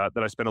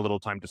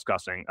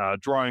discussing,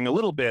 drawing a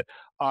little bit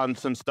on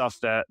some stuff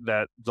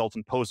that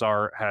Zoltan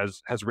Pozsar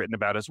has written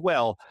about as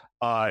well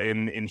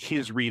in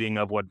his reading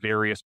of what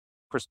various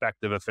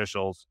prospective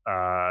officials,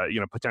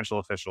 potential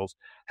officials,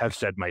 have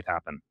said might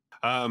happen.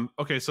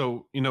 Okay,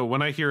 so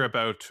when I hear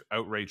about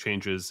outright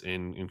changes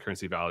in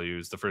currency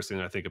values, the first thing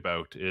I think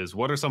about is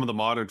what are some of the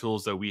modern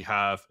tools that we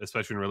have,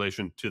 especially in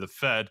relation to the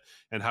Fed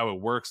and how it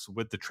works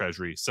with the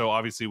Treasury. So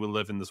obviously, we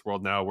live in this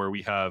world now where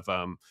we have,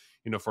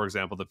 for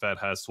example, the Fed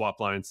has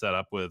swap lines set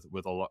up with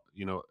a lot,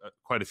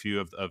 quite a few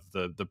of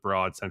the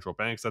broad central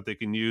banks that they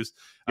can use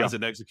as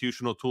an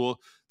executional tool.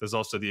 There's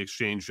also the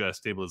Exchange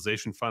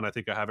Stabilization Fund. I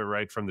think I have it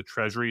right from the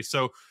Treasury.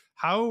 So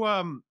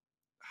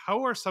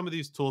how are some of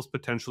these tools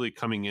potentially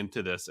coming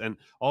into this? And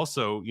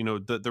also,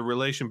 the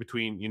relation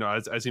between,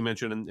 as you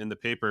mentioned in the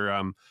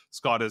paper,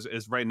 Scott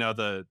is right now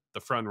the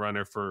front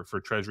runner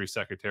for Treasury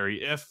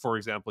Secretary. If, for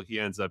example, he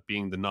ends up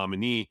being the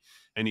nominee,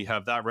 and you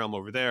have that realm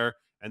over there,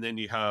 and then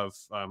you have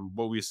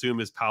what we assume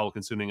is Powell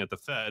consuming at the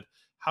Fed.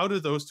 How do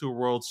those two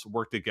worlds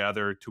work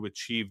together to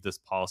achieve this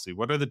policy?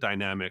 What are the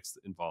dynamics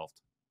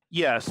involved?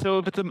 Yeah, so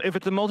if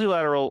it's a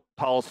multilateral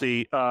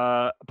policy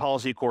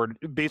accord,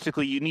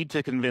 basically you need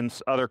to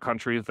convince other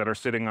countries that are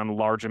sitting on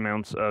large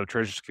amounts of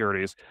treasury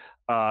securities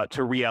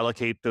to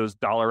reallocate those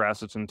dollar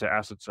assets into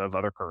assets of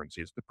other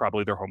currencies,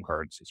 probably their home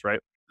currencies, right?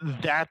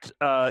 That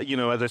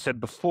as I said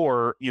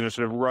before, sort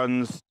of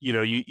runs.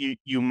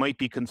 You might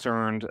be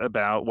concerned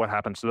about what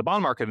happens to the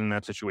bond market in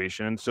that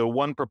situation. So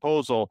one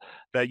proposal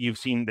that you've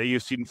seen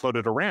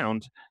floated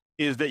around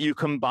is that you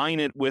combine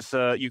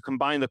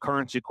the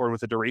currency accord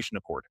with a duration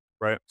accord,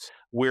 right?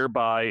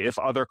 Whereby if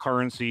other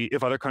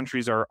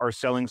countries are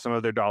selling some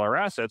of their dollar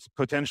assets,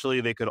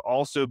 potentially they could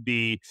also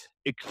be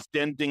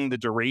extending the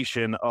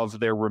duration of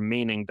their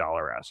remaining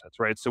dollar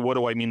assets, right? So what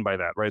do I mean by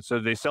that, right? So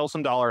they sell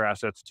some dollar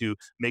assets to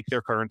make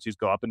their currencies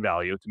go up in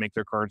value, to make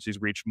their currencies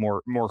reach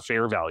more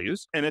fair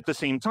values. And at the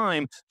same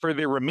time, for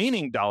their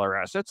remaining dollar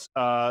assets,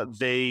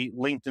 they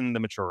lengthen the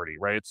maturity,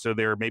 right? So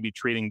they're maybe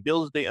trading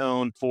bills they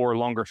own for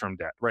longer term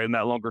debt, right? And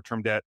that longer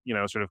term debt,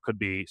 sort of could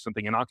be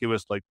something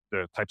innocuous like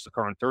the types of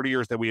current 30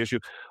 years that we issue,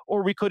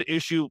 or we could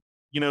issue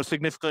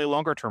significantly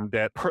longer term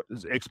debt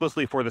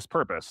explicitly for this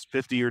purpose.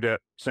 50-year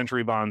debt,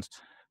 century bonds,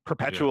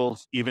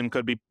 perpetuals even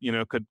could be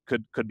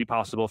could be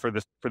possible for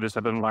this type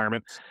of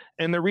environment.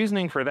 And the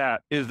reasoning for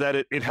that is that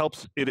it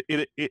helps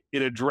it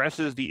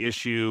addresses the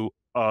issue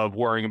of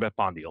worrying about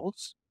bond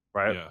yields,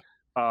 right?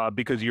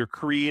 Because you're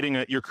creating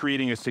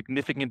a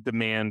significant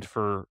demand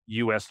for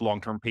U.S.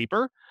 long-term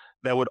paper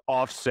that would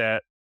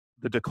offset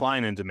the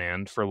decline in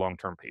demand for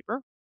long-term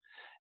paper.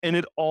 And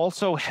it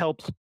also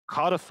helps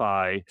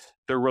codify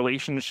the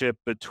relationship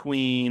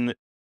between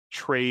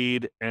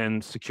trade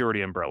and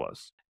security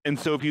umbrellas. And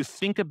so if you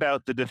think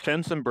about the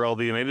defense umbrella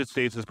the United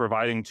States is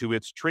providing to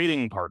its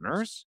trading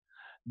partners,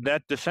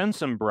 that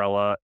defense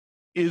umbrella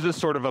is a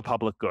sort of a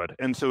public good.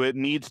 And so it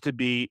needs to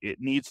be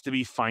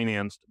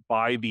financed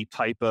by the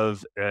type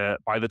of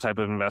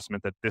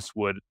investment that this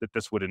would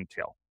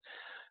entail.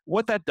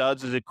 What that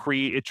does is it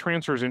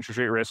transfers interest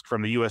rate risk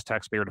from the U.S.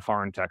 taxpayer to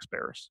foreign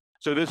taxpayers.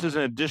 So this is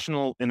an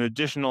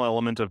additional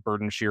element of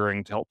burden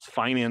sharing to help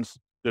finance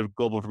the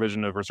global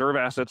provision of reserve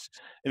assets,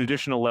 an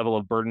additional level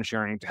of burden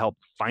sharing to help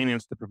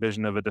finance the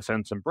provision of a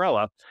defense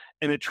umbrella,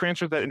 and it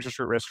transfers that interest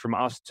rate risk from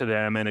us to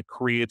them, and it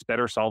creates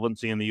better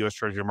solvency in the U.S.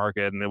 Treasury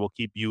market, and it will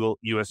keep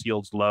U.S.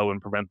 yields low and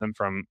prevent them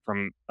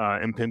from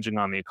impinging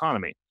on the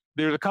economy.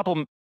 There's a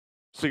couple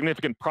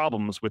significant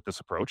problems with this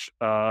approach,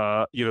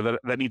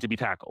 that need to be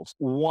tackled.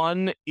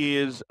 One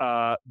is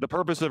the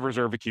purpose of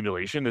reserve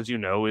accumulation, as you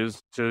know,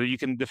 is so you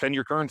can defend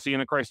your currency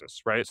in a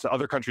crisis, right? So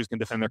other countries can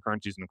defend their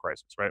currencies in a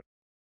crisis, right?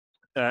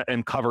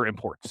 and cover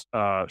imports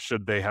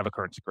should they have a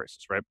currency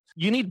crisis, right?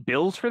 You need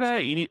bills for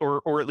that. You need,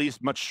 or at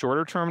least much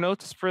shorter term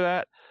notes for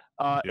that.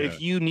 Yeah.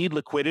 If you need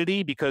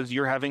liquidity because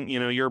you're having,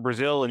 you're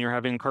Brazil and you're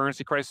having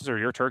currency crisis, or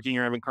you're Turkey and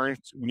you're having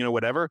currency,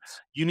 whatever,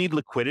 you need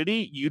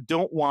liquidity. You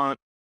don't want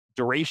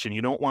duration.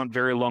 You don't want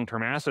very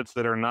long-term assets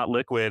that are not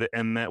liquid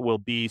and that will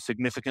be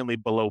significantly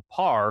below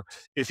par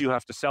if you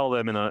have to sell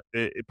them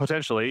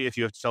potentially if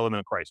you have to sell them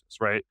in a crisis,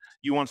 right?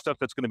 You want stuff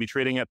that's going to be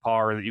trading at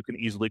par that you can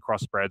easily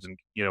cross spreads and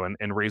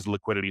and raise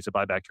liquidity to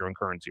buy back your own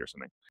currency or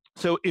something.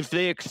 So if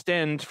they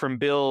extend from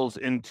bills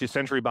into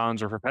century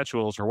bonds or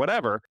perpetuals or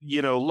whatever,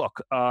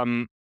 look,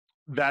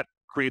 that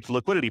creates a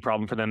liquidity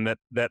problem for them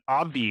that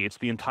obviates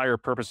the entire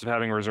purpose of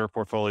having a reserve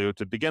portfolio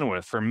to begin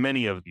with for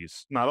many of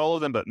these, not all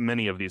of them, but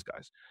many of these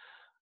guys.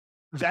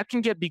 That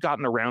can be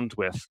gotten around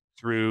with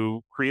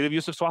through creative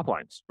use of swap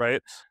lines,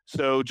 right?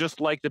 So just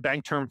like the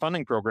bank term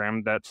funding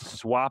program that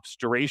swaps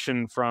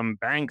duration from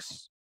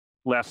banks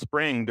last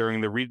spring during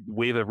the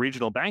wave of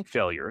regional bank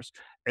failures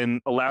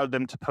and allowed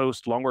them to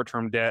post longer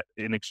term debt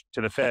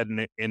to the Fed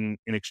in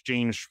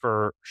exchange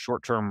for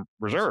short term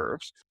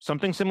reserves,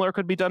 something similar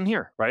could be done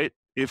here, right?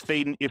 If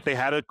they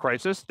had a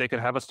crisis, they could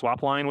have a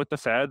swap line with the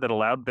Fed that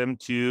allowed them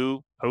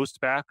to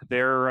post back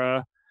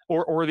their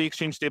or the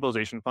exchange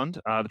stabilization fund.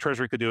 The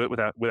Treasury could do it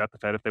without the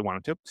Fed if they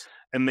wanted to,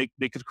 and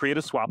they could create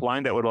a swap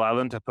line that would allow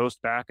them to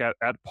post back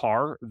at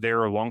par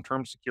their long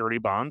term security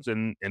bonds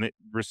and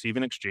receive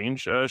in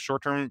exchange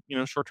short term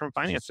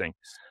financing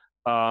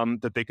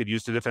that they could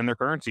use to defend their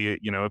currency.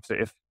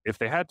 If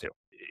they had to,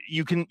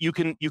 you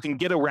can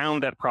get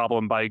around that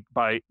problem by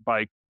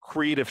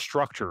creative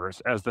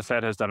structures, as the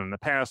Fed has done in the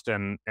past,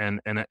 and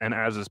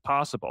as is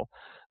possible.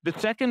 The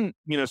second,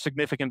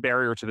 significant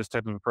barrier to this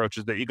type of approach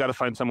is that you got to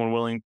find someone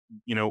willing,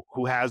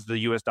 who has the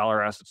U.S.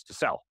 dollar assets to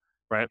sell,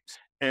 right?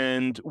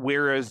 And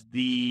whereas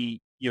the,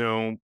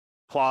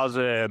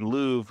 Plaza and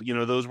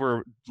Louvre, those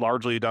were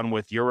largely done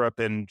with Europe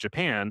and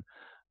Japan.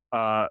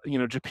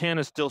 Japan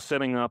is still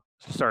sitting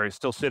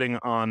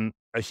on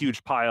a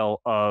huge pile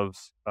of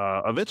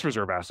its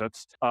reserve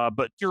assets,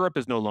 but Europe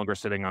is no longer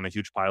sitting on a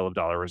huge pile of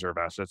dollar reserve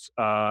assets,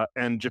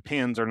 and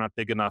Japan's are not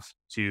big enough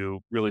to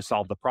really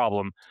solve the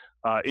problem.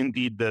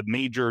 Indeed, the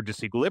major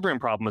disequilibrium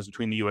problem is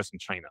between the U.S. and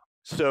China.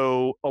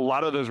 So a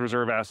lot of those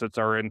reserve assets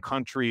are in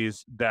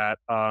countries that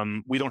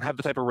we don't have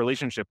the type of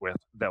relationship with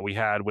that we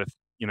had with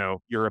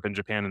Europe and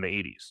Japan in the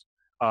 80s.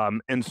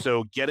 And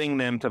so getting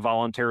them to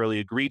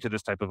voluntarily agree to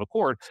this type of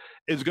accord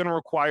is going to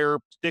require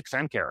sticks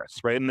and carrots,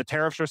 right? And the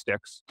tariffs are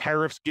sticks.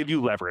 Tariffs give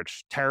you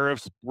leverage.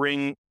 Tariffs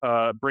bring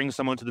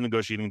someone to the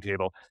negotiating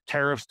table.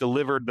 Tariffs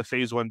delivered the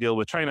phase one deal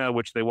with China,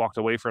 which they walked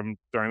away from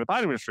during the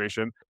Biden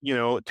administration.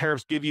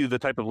 Tariffs give you the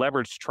type of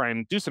leverage to try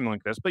and do something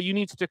like this, but you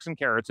need sticks and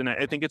carrots. And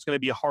I think it's going to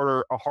be a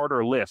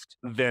harder lift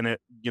than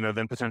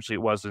than potentially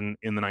it was in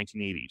the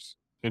 1980s.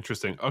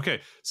 Interesting.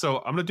 Okay, so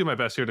I'm going to do my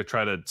best here to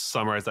try to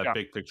summarize that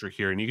big picture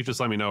here, and you can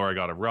just let me know where I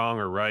got it wrong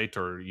or right,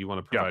 or you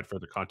want to provide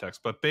further context.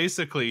 But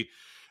basically,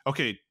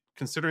 okay,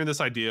 considering this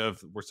idea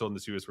of we're still in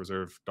this U.S.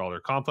 reserve dollar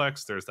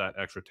complex, there's that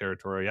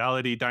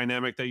extraterritoriality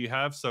dynamic that you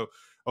have. So,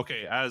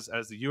 okay, as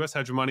the U.S.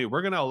 hegemony,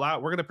 we're going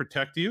to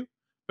protect you,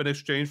 but in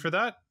exchange for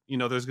that,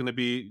 there's going to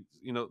be,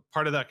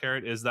 part of that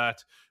carrot is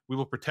that we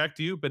will protect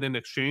you, but in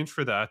exchange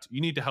for that, you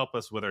need to help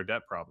us with our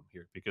debt problem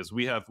here, because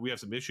we have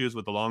some issues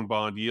with the long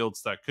bond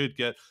yields that could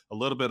get a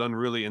little bit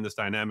unruly in this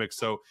dynamic.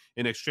 So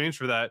in exchange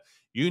for that,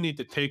 you need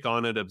to take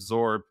on and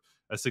absorb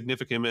a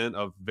significant amount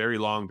of very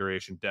long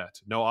duration debt.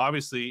 Now,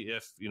 obviously,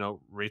 if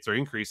rates are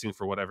increasing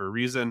for whatever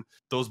reason,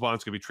 those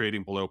bonds could be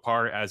trading below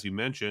par, as you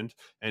mentioned.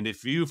 And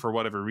if you, for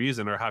whatever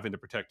reason, are having to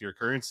protect your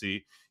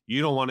currency,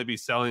 you don't want to be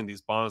selling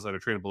these bonds that are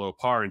trading below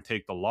par and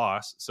take the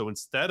loss. So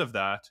instead of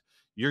that,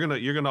 you're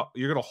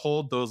gonna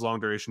hold those long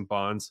duration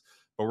bonds,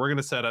 but we're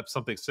gonna set up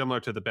something similar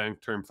to the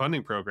bank term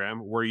funding program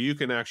where you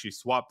can actually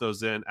swap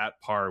those in at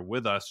par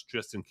with us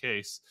just in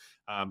case.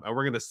 And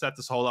we're gonna set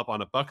this whole up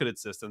on a bucketed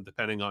system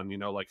depending on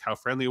like how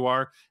friendly you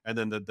are, and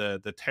then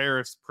the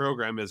tariffs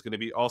program is going to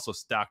be also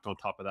stacked on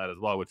top of that as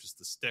well, which is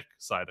the stick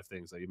side of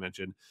things that you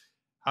mentioned.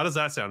 How does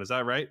that sound? Is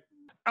that right?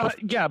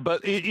 Yeah,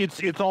 but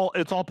it's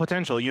all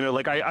potential.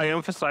 Like I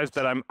emphasize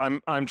that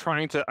I'm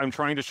trying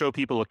to show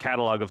people a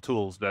catalog of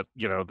tools that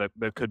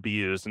that could be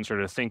used and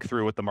sort of think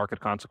through what the market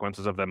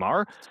consequences of them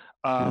are.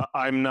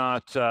 I'm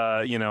not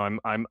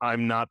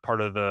I'm not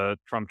part of the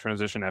Trump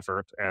transition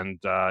effort, and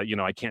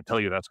I can't tell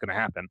you that's going to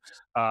happen.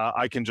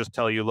 I can just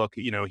tell you, look,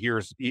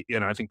 here's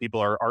I think people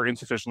are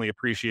insufficiently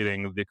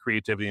appreciating the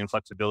creativity and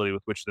flexibility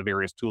with which the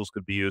various tools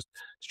could be used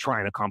to try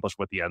and accomplish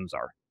what the ends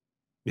are.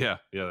 Yeah,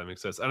 that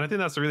makes sense. And I think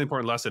that's a really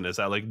important lesson, is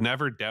that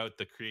never doubt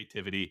the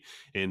creativity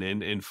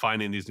in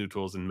finding these new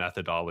tools and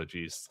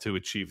methodologies to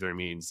achieve their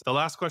means. The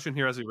last question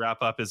here as we wrap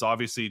up is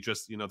obviously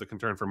just, the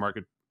concern for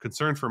market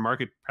concern for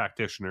market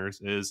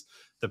practitioners is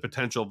the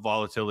potential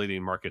volatility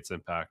in markets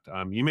impact.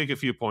 You make a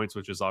few points,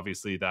 which is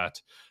obviously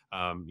that,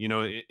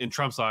 in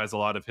Trump's eyes, a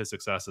lot of his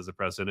success as a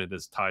president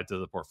is tied to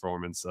the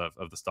performance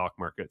of the stock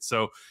market.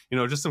 So,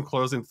 just some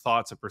closing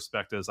thoughts and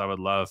perspectives I would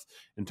love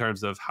in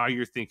terms of how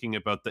you're thinking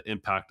about the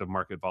impact of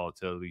market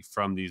volatility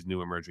from these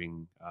new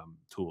emerging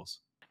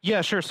tools.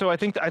 Yeah, sure. So I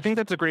think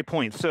that's a great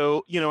point.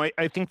 So,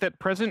 I think that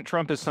President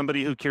Trump is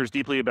somebody who cares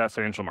deeply about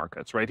financial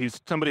markets, right? He's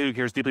somebody who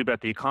cares deeply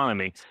about the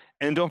economy.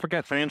 And don't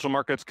forget, financial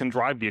markets can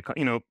drive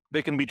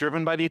they can be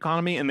driven by the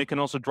economy, and they can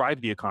also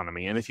drive the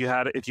economy. And if you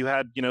had,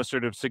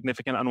 sort of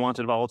significant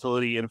unwanted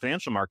volatility in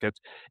financial markets,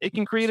 it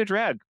can create a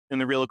drag in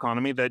the real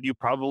economy that you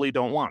probably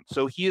don't want.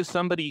 So he is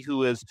somebody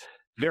who is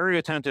very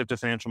attentive to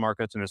financial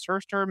markets in his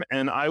first term,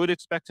 and I would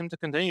expect him to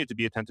continue to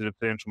be attentive to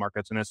financial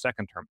markets in his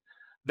second term.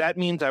 That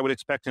means I would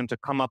expect him to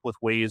come up with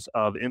ways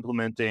of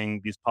implementing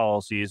these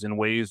policies in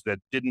ways that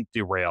didn't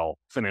derail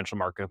financial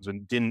markets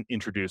and didn't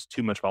introduce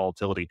too much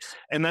volatility.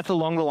 And that's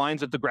along the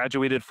lines of the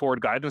graduated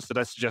forward guidance that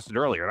I suggested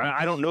earlier. And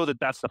I don't know that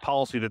that's the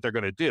policy that they're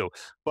going to do,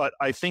 but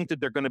I think that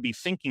they're going to be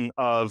thinking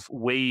of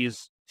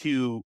ways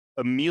to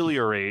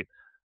ameliorate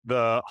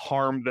the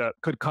harm that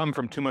could come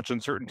from too much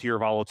uncertainty or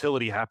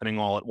volatility happening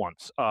all at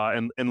once,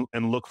 and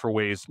look for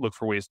ways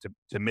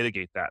to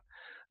mitigate that.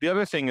 The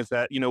other thing is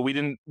that we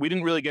didn't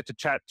really get to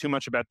chat too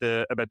much about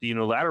the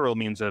unilateral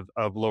means of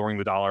lowering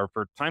the dollar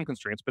for time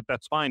constraints, but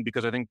that's fine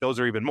because I think those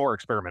are even more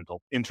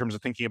experimental in terms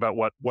of thinking about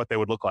what they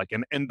would look like.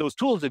 And those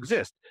tools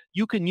exist.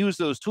 You can use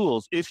those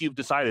tools if you've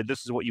decided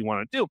this is what you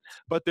want to do,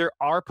 but there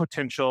are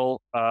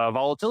potential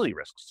volatility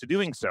risks to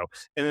doing so.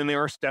 And then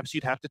there are steps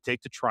you'd have to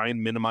take to try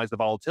and minimize the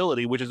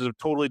volatility, which is a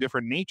totally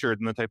different nature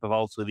than the type of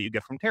volatility you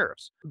get from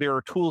tariffs. There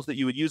are tools that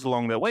you would use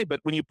along that way,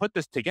 but when you put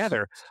this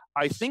together,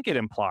 I think it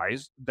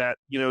implies that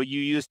you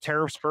use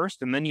tariffs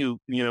first, and then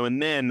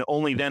and then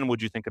only then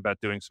would you think about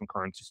doing some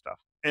currency stuff.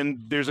 And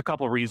there's a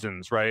couple of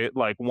reasons, right?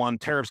 Like one,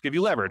 tariffs give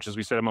you leverage, as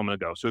we said a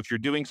moment ago. So if you're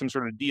doing some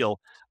sort of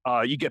deal,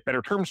 you get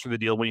better terms for the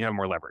deal when you have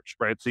more leverage,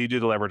 right? So you do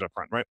the leverage up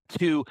front, right?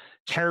 Two,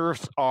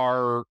 tariffs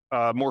are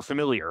more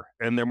familiar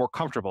and they're more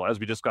comfortable, as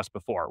we discussed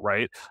before,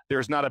 right?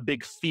 There's not a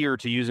big fear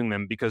to using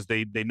them because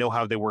they know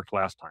how they worked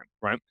last time,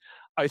 right?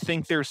 I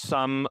think there's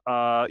some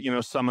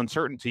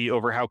uncertainty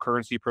over how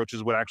currency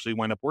approaches would actually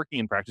wind up working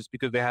in practice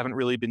because they haven't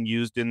really been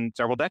used in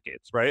several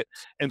decades, right?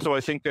 And so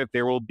I think that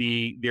there will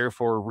be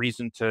therefore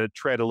reason to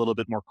tread a little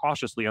bit more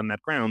cautiously on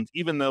that ground,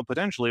 even though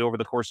potentially over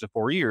the course of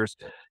 4 years,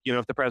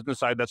 if the president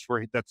decides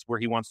that's where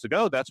he wants to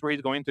go, that's where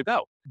he's going to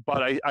go.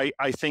 But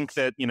I think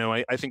that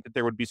I think that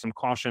there would be some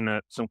caution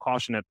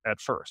at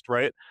first,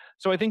 right?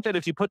 So I think that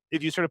if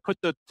you sort of put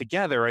the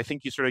together, I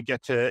think you sort of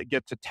get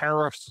to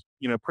tariffs,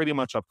 pretty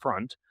much up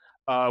front.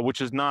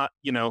 Which is not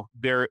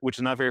very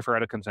far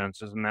out of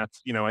consensus, and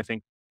that's I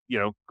think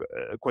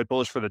quite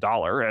bullish for the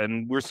dollar,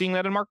 and we're seeing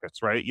that in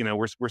markets, right?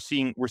 We're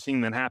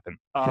seeing that happen,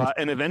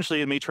 and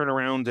eventually it may turn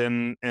around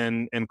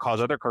and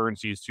cause other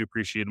currencies to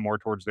appreciate more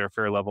towards their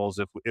fair levels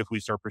if we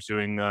start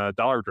pursuing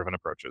dollar-driven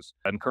approaches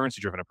and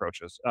currency-driven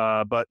approaches.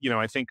 But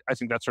I think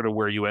that's sort of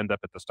where you end up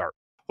at the start.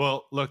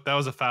 Well, look, that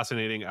was a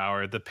fascinating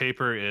hour. The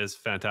paper is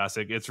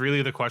fantastic. It's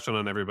really the question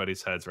on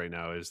everybody's heads right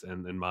now is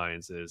and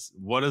minds is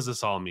what does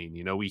this all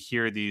mean? We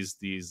hear these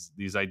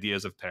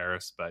ideas of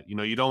tariffs, but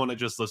you don't want to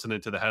just listen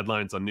into the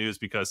headlines on news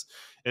because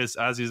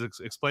as he's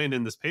explained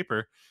in this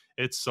paper,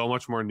 it's so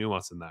much more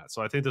nuanced than that.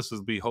 So I think this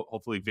will be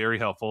hopefully very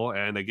helpful.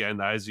 And again,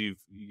 as you've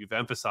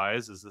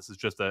emphasized, is this is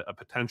just a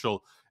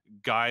potential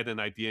guide and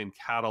idea and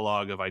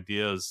catalog of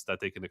ideas that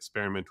they can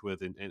experiment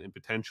with and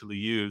potentially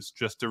use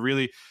just to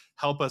really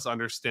help us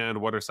understand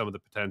what are some of the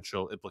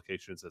potential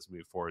implications as we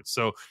move forward.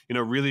 So,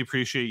 really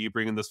appreciate you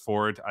bringing this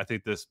forward. I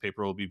think this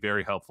paper will be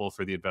very helpful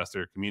for the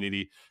investor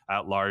community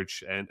at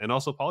large and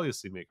also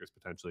policymakers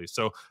potentially.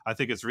 So I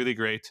think it's really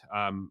great.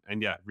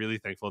 And yeah, really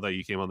thankful that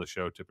you came on the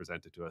show to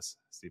present it to us,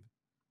 Stephen.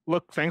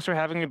 Look, thanks for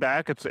having me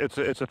back. It's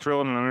a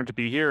thrill and an honor to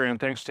be here, and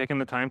thanks for taking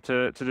the time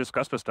to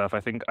discuss this stuff.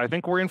 I think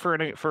we're in for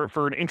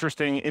an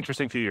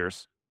interesting few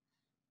years.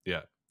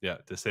 Yeah,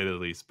 to say the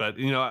least. But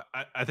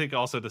I think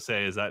also to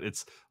say is that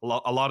it's a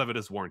lot of it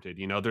is warranted.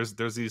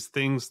 There's these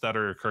things that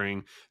are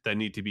occurring that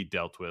need to be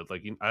dealt with.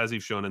 Like as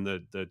you've shown in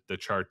the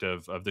chart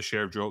of the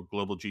share of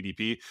global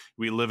GDP,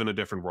 we live in a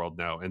different world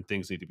now, and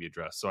things need to be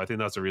addressed. So I think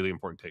that's a really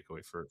important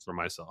takeaway for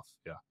myself.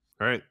 Yeah.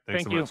 All right.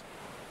 Thanks so much.